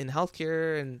 in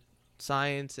healthcare and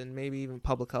science and maybe even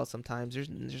public health, sometimes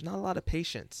there's not a lot of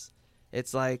patience.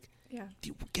 It's like,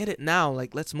 get it now.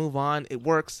 Like, let's move on. It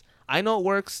works. I know it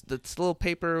works. This little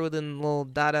paper with a little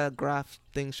data graph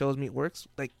thing shows me it works.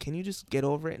 Like, can you just get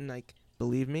over it and, like,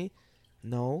 believe me?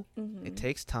 No, it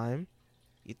takes time.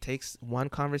 It takes one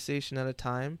conversation at a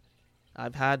time.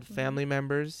 I've had family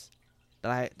members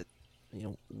that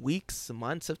weeks,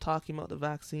 months of talking about the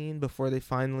vaccine before they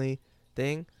finally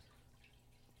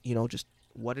just,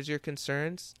 what is your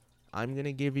concerns? I'm going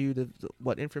to give you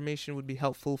what information would be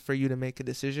helpful for you to make a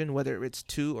decision, whether it's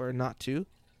to or not to.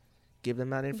 Give them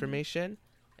that information.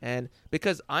 And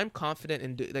because I'm confident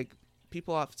in,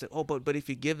 people often say, oh, but if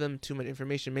you give them too much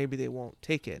information, maybe they won't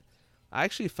take it. I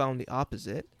actually found the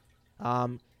opposite.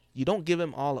 You don't give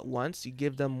them all at once. You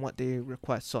give them what they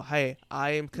request. So, hey,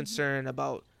 I am concerned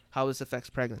about how this affects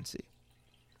pregnancy.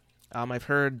 I've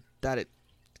heard that it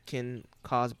can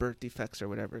cause birth defects or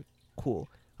whatever. Cool.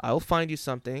 I'll find you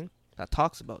something that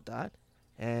talks about that,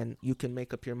 and you can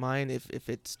make up your mind if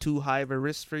it's too high of a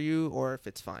risk for you or if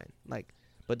it's fine.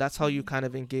 But that's how you kind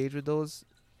of engage with those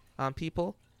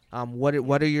people.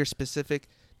 What are your specific?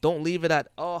 Don't leave it at,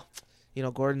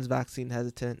 Gordon's vaccine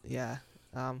hesitant. Yeah.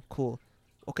 Cool.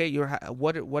 Okay.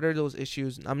 What are those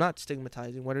issues? I'm not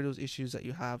stigmatizing. What are those issues that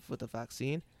you have with the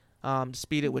vaccine?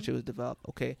 Speed at which it was developed.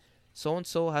 Okay. So and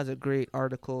so has a great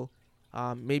article.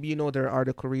 Maybe they're an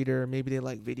article reader. Maybe they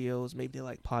like videos. Maybe they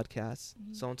like podcasts.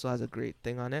 So and so has a great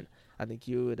thing on it. I think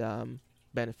you would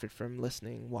benefit from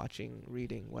listening, watching,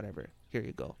 reading, whatever. Here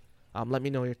you go. Let me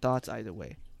know your thoughts either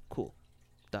way. Cool.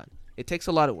 Done. It takes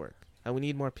a lot of work, and we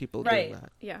need more people doing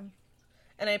that. Yeah.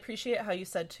 And I appreciate how you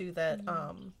said too that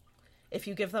if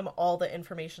you give them all the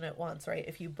information at once, right?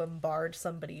 If you bombard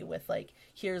somebody with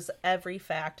here's every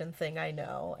fact and thing I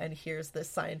know, and here's this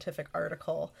scientific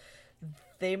article,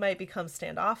 they might become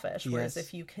standoffish. Whereas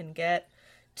if you can get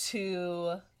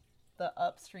to the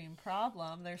upstream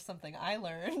problem, there's something I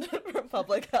learned from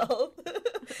public health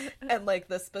and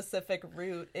the specific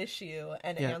root issue,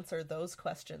 and answer those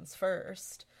questions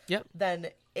first. Yep. Then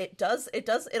it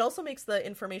also makes the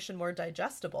information more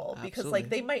digestible. Absolutely. Because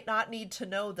they might not need to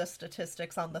know the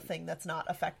statistics on the thing that's not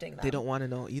affecting them. They don't want to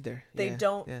know either. They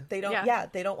don't want to know. Yeah.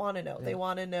 They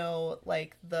want to know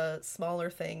the smaller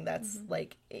thing that's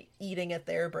eating at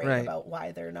their brain about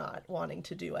why they're not wanting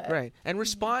to do it. Right. And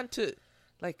respond to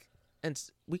and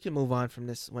we can move on from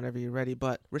this whenever you're ready,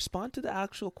 but respond to the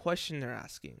actual question they're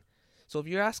asking. So if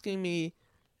you're asking me,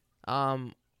 does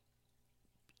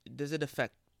it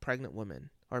affect pregnant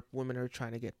women or women who are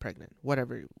trying to get pregnant,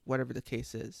 whatever the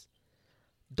case is,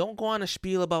 don't go on a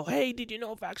spiel about, hey, did you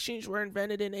know vaccines were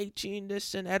invented in 18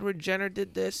 this and Edward Jenner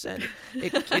did this and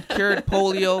it cured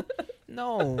polio.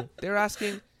 No, they're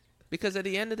asking, because at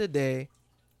the end of the day,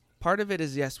 part of it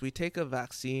is, yes, we take a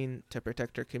vaccine to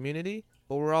protect our community,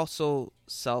 but we're also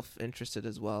self-interested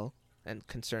as well and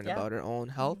concerned about our own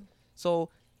health. So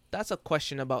that's a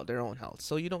question about their own health.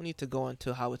 So you don't need to go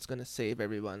into how it's going to save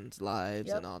everyone's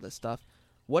lives and all this stuff.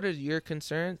 What are your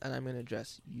concerns? And I'm going to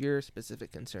address your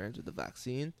specific concerns with the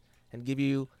vaccine and give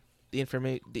you the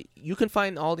information. You can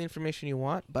find all the information you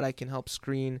want, but I can help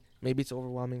screen. Maybe it's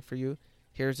overwhelming for you.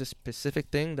 Here's a specific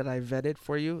thing that I vetted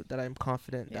for you that I'm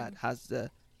confident that has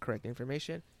the correct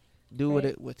information. Do with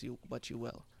it with you what you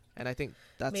will. And I think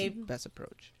that's the best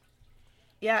approach.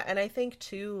 Yeah, and I think,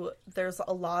 too, there's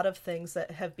a lot of things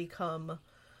that have become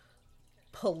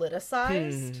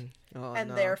politicized.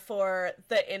 Therefore,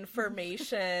 the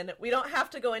information... we don't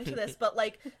have to go into this, but,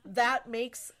 like, that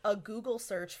makes a Google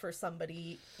search for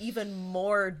somebody even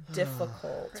more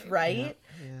difficult, right?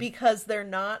 Yeah. Because they're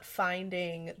not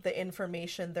finding the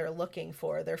information they're looking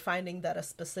for. They're finding that a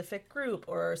specific group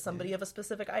or somebody of a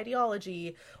specific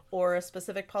ideology or a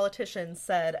specific politician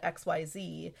said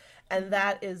XYZ, and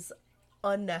that is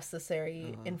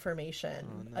unnecessary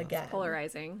information again. It's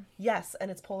polarizing. Yes, and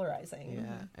it's polarizing.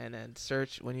 Yeah, and then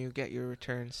when you get your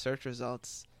return search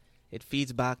results, it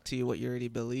feeds back to you what you already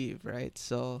believe, right?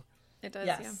 So it does,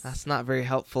 yeah. That's not very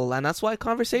helpful, and that's why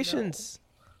conversations.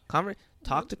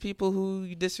 Talk to people who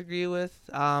you disagree with.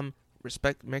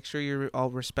 Make sure you're all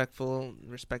respectful,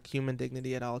 respect human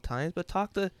dignity at all times, but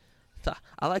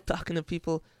I like talking to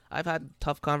people. I've had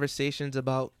tough conversations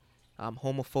about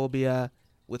homophobia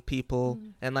with people,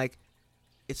 and like,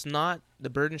 it's not, the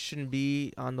burden shouldn't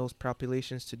be on those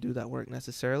populations to do that work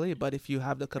necessarily, but if you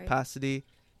have the capacity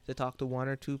to talk to one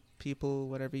or two people,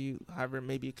 however,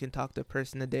 maybe you can talk to a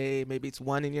person a day, maybe it's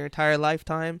one in your entire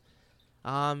lifetime,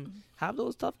 have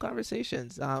those tough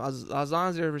conversations, as long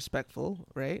as they're respectful,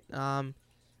 right?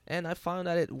 And I found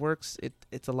that it works.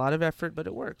 It's a lot of effort, but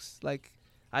it works. Like,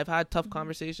 I've had tough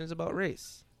conversations about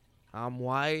race.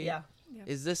 Why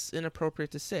is this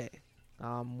inappropriate to say?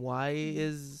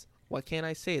 Why can't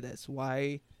I say this?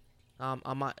 Why,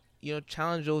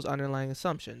 challenge those underlying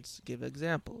assumptions, give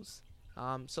examples.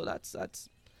 So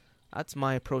that's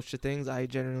my approach to things. I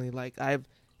generally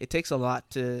it takes a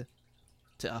lot to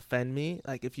offend me.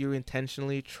 Like, if you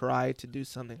intentionally try to do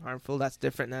something harmful, that's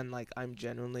different than like, I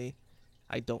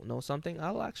don't know something.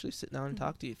 I'll actually sit down and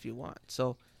talk to you if you want.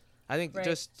 So I think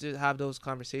just to have those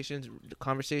conversations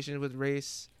with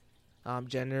race,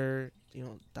 gender,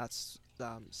 that's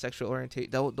sexual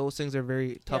orientation. Those things are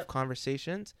very tough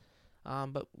conversations,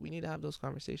 but we need to have those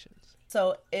conversations.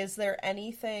 So is there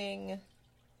anything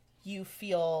you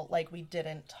feel like we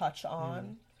didn't touch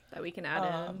on that we can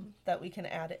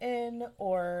add in?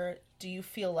 Or do you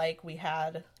feel like we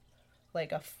had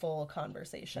like a full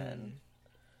conversation?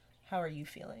 How are you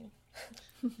feeling?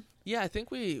 Yeah, I think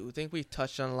we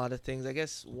touched on a lot of things. I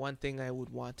guess one thing I would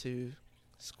want to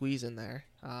squeeze in there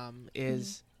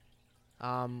is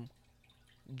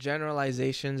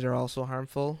generalizations are also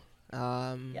harmful.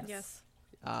 Yes.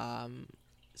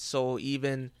 So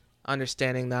even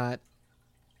understanding that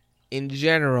in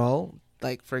general,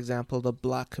 like, for example, the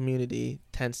Black community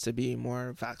tends to be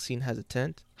more vaccine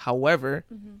hesitant. However,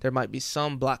 there might be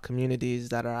some Black communities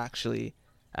that are actually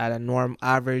at a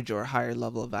average or higher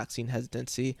level of vaccine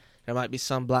hesitancy. There might be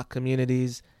some Black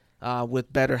communities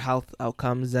with better health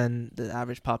outcomes than the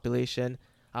average population.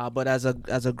 But as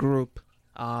a group,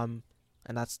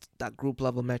 and that group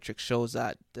level metric shows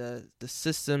that the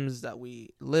systems that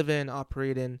we live in,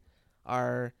 operate in,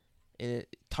 are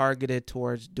targeted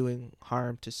towards doing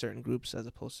harm to certain groups as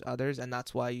opposed to others, and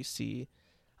that's why you see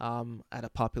at a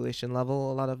population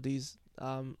level a lot of these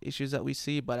issues that we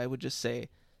see. But I would just say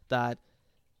that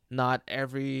not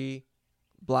every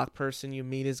Black person you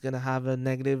meet is going to have a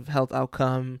negative health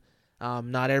outcome.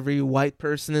 Not every white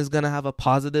person is going to have a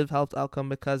positive health outcome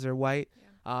because they're white.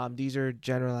 These are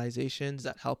generalizations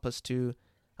that help us to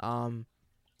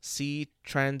see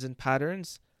trends and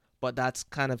patterns, but that's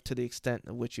kind of to the extent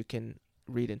of which you can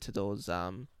read into those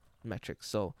metrics.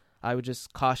 So I would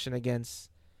just caution against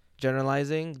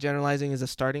generalizing. Generalizing is a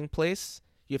starting place.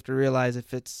 You have to realize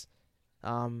if it's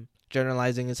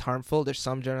generalizing is harmful. There's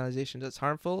some generalization that's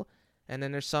harmful, and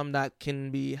then there's some that can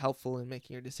be helpful in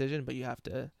making your decision, but you have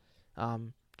to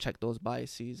check those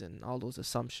biases and all those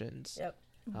assumptions. Yep.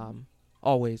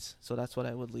 Always. So that's what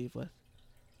I would leave with.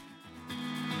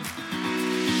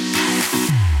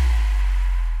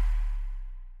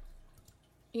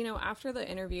 After the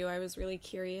interview, I was really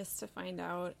curious to find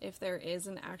out if there is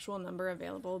an actual number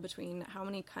available between how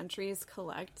many countries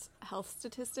collect health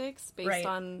statistics based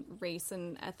on race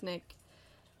and ethnic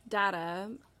data.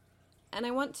 And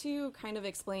I want to kind of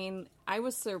explain, I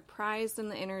was surprised in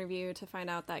the interview to find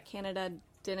out that Canada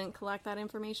didn't collect that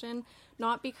information,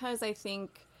 not because I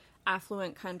think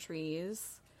affluent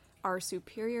countries are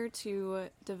superior to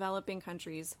developing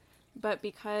countries, but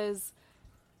because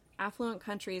affluent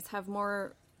countries have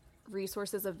more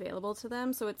resources available to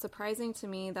them. So it's surprising to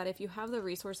me that if you have the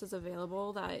resources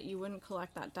available that you wouldn't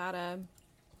collect that data.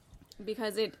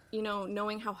 Because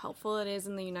knowing how helpful it is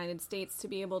in the United States to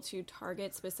be able to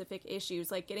target specific issues,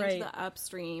 like getting to the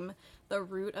upstream, the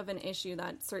root of an issue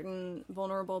that certain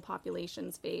vulnerable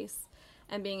populations face,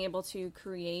 and being able to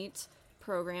create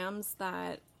programs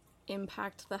that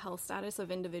impact the health status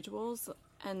of individuals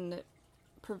and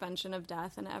prevention of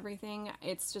death and everything.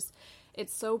 It's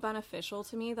so beneficial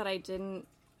to me that I didn't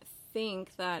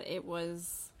think that it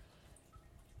was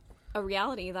a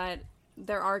reality that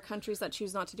there are countries that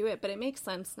choose not to do it, but it makes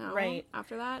sense now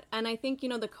after that. And I think,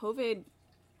 the COVID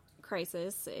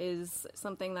crisis is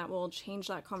something that will change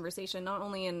that conversation, not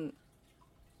only in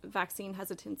vaccine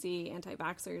hesitancy,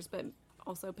 anti-vaxxers, but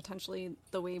also potentially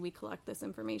the way we collect this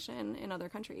information in other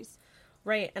countries.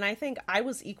 Right. And I think I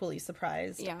was equally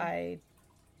surprised. Yeah.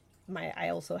 I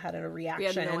also had a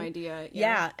reaction. We had no idea.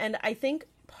 Yeah. And I think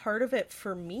part of it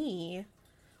for me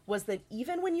was that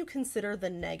even when you consider the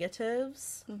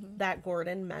negatives that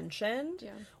Gordon mentioned,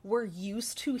 we're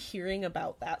used to hearing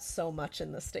about that so much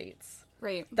in the States.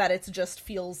 Right. That it just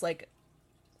feels like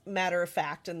matter of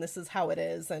fact, and this is how it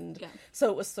is. And so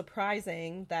it was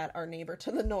surprising that our neighbor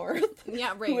to the north,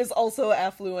 who is also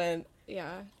affluent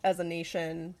as a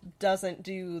nation, doesn't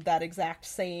do that exact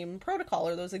same protocol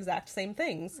or those exact same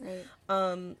things.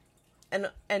 Right.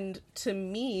 And to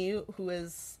me, who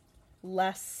is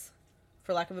less,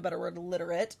 for lack of a better word,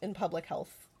 literate in public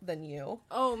health than you.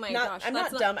 Oh my gosh. I'm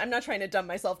not dumb. I'm not trying to dumb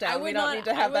myself down. We don't need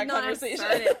to have that conversation.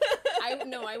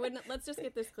 I wouldn't. Let's just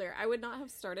get this clear. I would not have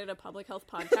started a public health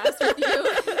podcast with you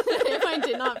if I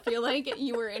did not feel like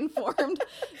you were informed.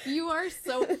 You are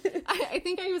so... I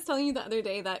think I was telling you the other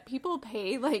day that people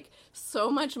pay so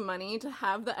much money to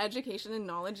have the education and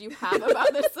knowledge you have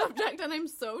about this subject, and I'm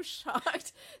so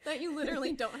shocked that you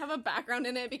literally don't have a background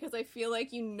in it, because I feel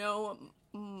like you know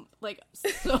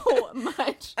so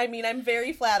much. I mean, I'm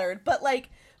very flattered, but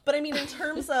I mean, in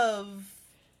terms of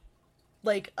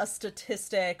a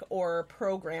statistic or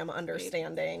program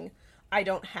understanding, I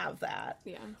don't have that.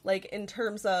 Yeah. In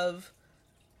terms of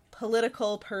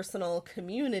political, personal,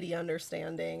 community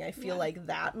understanding, I feel like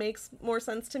that makes more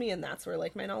sense to me, and that's where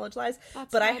my knowledge lies.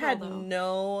 But I had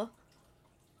no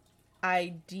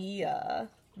idea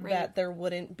that there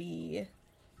wouldn't be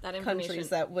that countries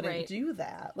that wouldn't do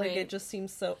that. It just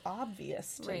seems so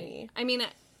obvious to me. I mean,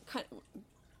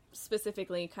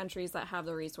 specifically countries that have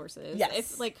the resources.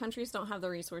 Yes. If countries don't have the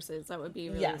resources, that would be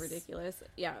really ridiculous.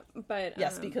 Yeah, but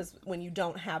yes, because when you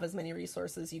don't have as many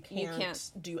resources, you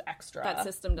can't do extra. That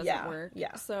system doesn't work.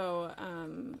 Yeah. So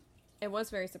it was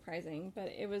very surprising, but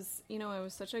it was it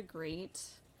was such a great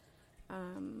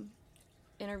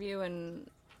interview, and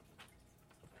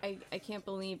I can't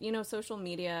believe, social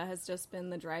media has just been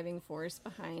the driving force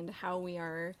behind how we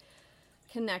are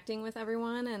connecting with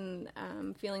everyone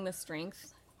and feeling the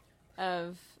strength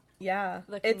of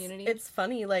the community. It's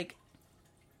funny,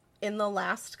 in the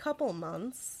last couple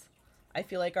months, I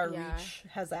feel like our reach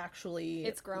has actually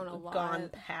it's grown a lot. Gone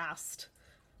past,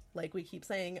 we keep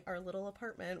saying, our little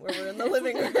apartment where we're in the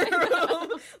living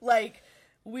room.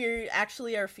 We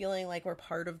actually are feeling like we're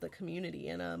part of the community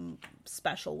in a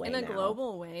special way. In a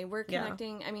global way. We're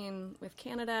connecting, with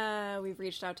Canada. We've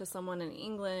reached out to someone in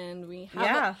England. We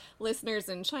have listeners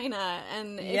in China.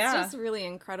 And it's just really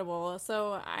incredible.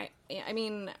 So, I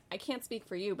can't speak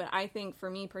for you, but I think for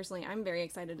me personally, I'm very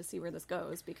excited to see where this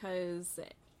goes, because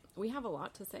we have a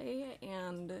lot to say,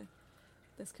 and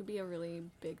this could be a really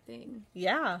big thing.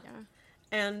 Yeah.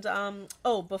 And,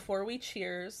 before we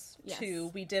cheers,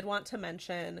 we did want to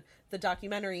mention the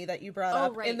documentary that you brought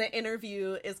up in the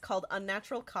interview is called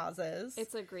Unnatural Causes.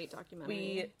 It's a great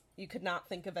documentary. You could not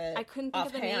think of it I couldn't think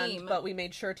offhand, of the name. But we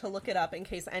made sure to look it up in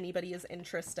case anybody is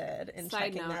interested in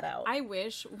checking that out. I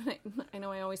wish, I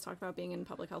know I always talk about being in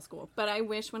public health school, but I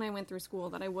wish when I went through school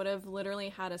that I would have literally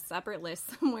had a separate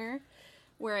list somewhere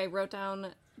where I wrote down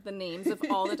the names of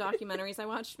all the documentaries I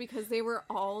watched, because they were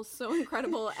all so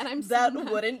incredible. And that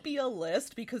wouldn't be a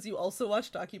list, because you also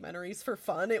watch documentaries for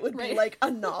fun. It would be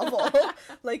a novel.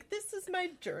 This is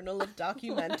my journal of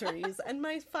documentaries and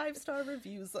my 5-star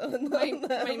reviews on my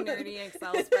nerdy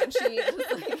Excel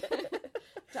spreadsheet.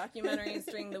 Documentaries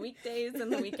during the weekdays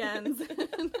and the weekends.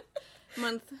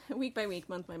 Week by week,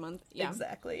 month by month. Yeah.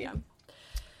 Exactly. Yeah.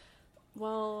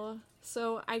 Well,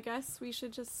 so I guess we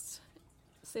should just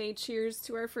say cheers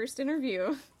to our first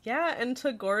interview. Yeah, and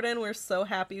to Gordon, we're so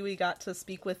happy we got to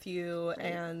speak with you,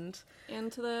 and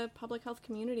to the public health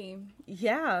community.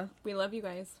 Yeah. We love you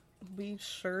guys. We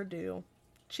sure do.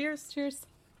 Cheers. Cheers.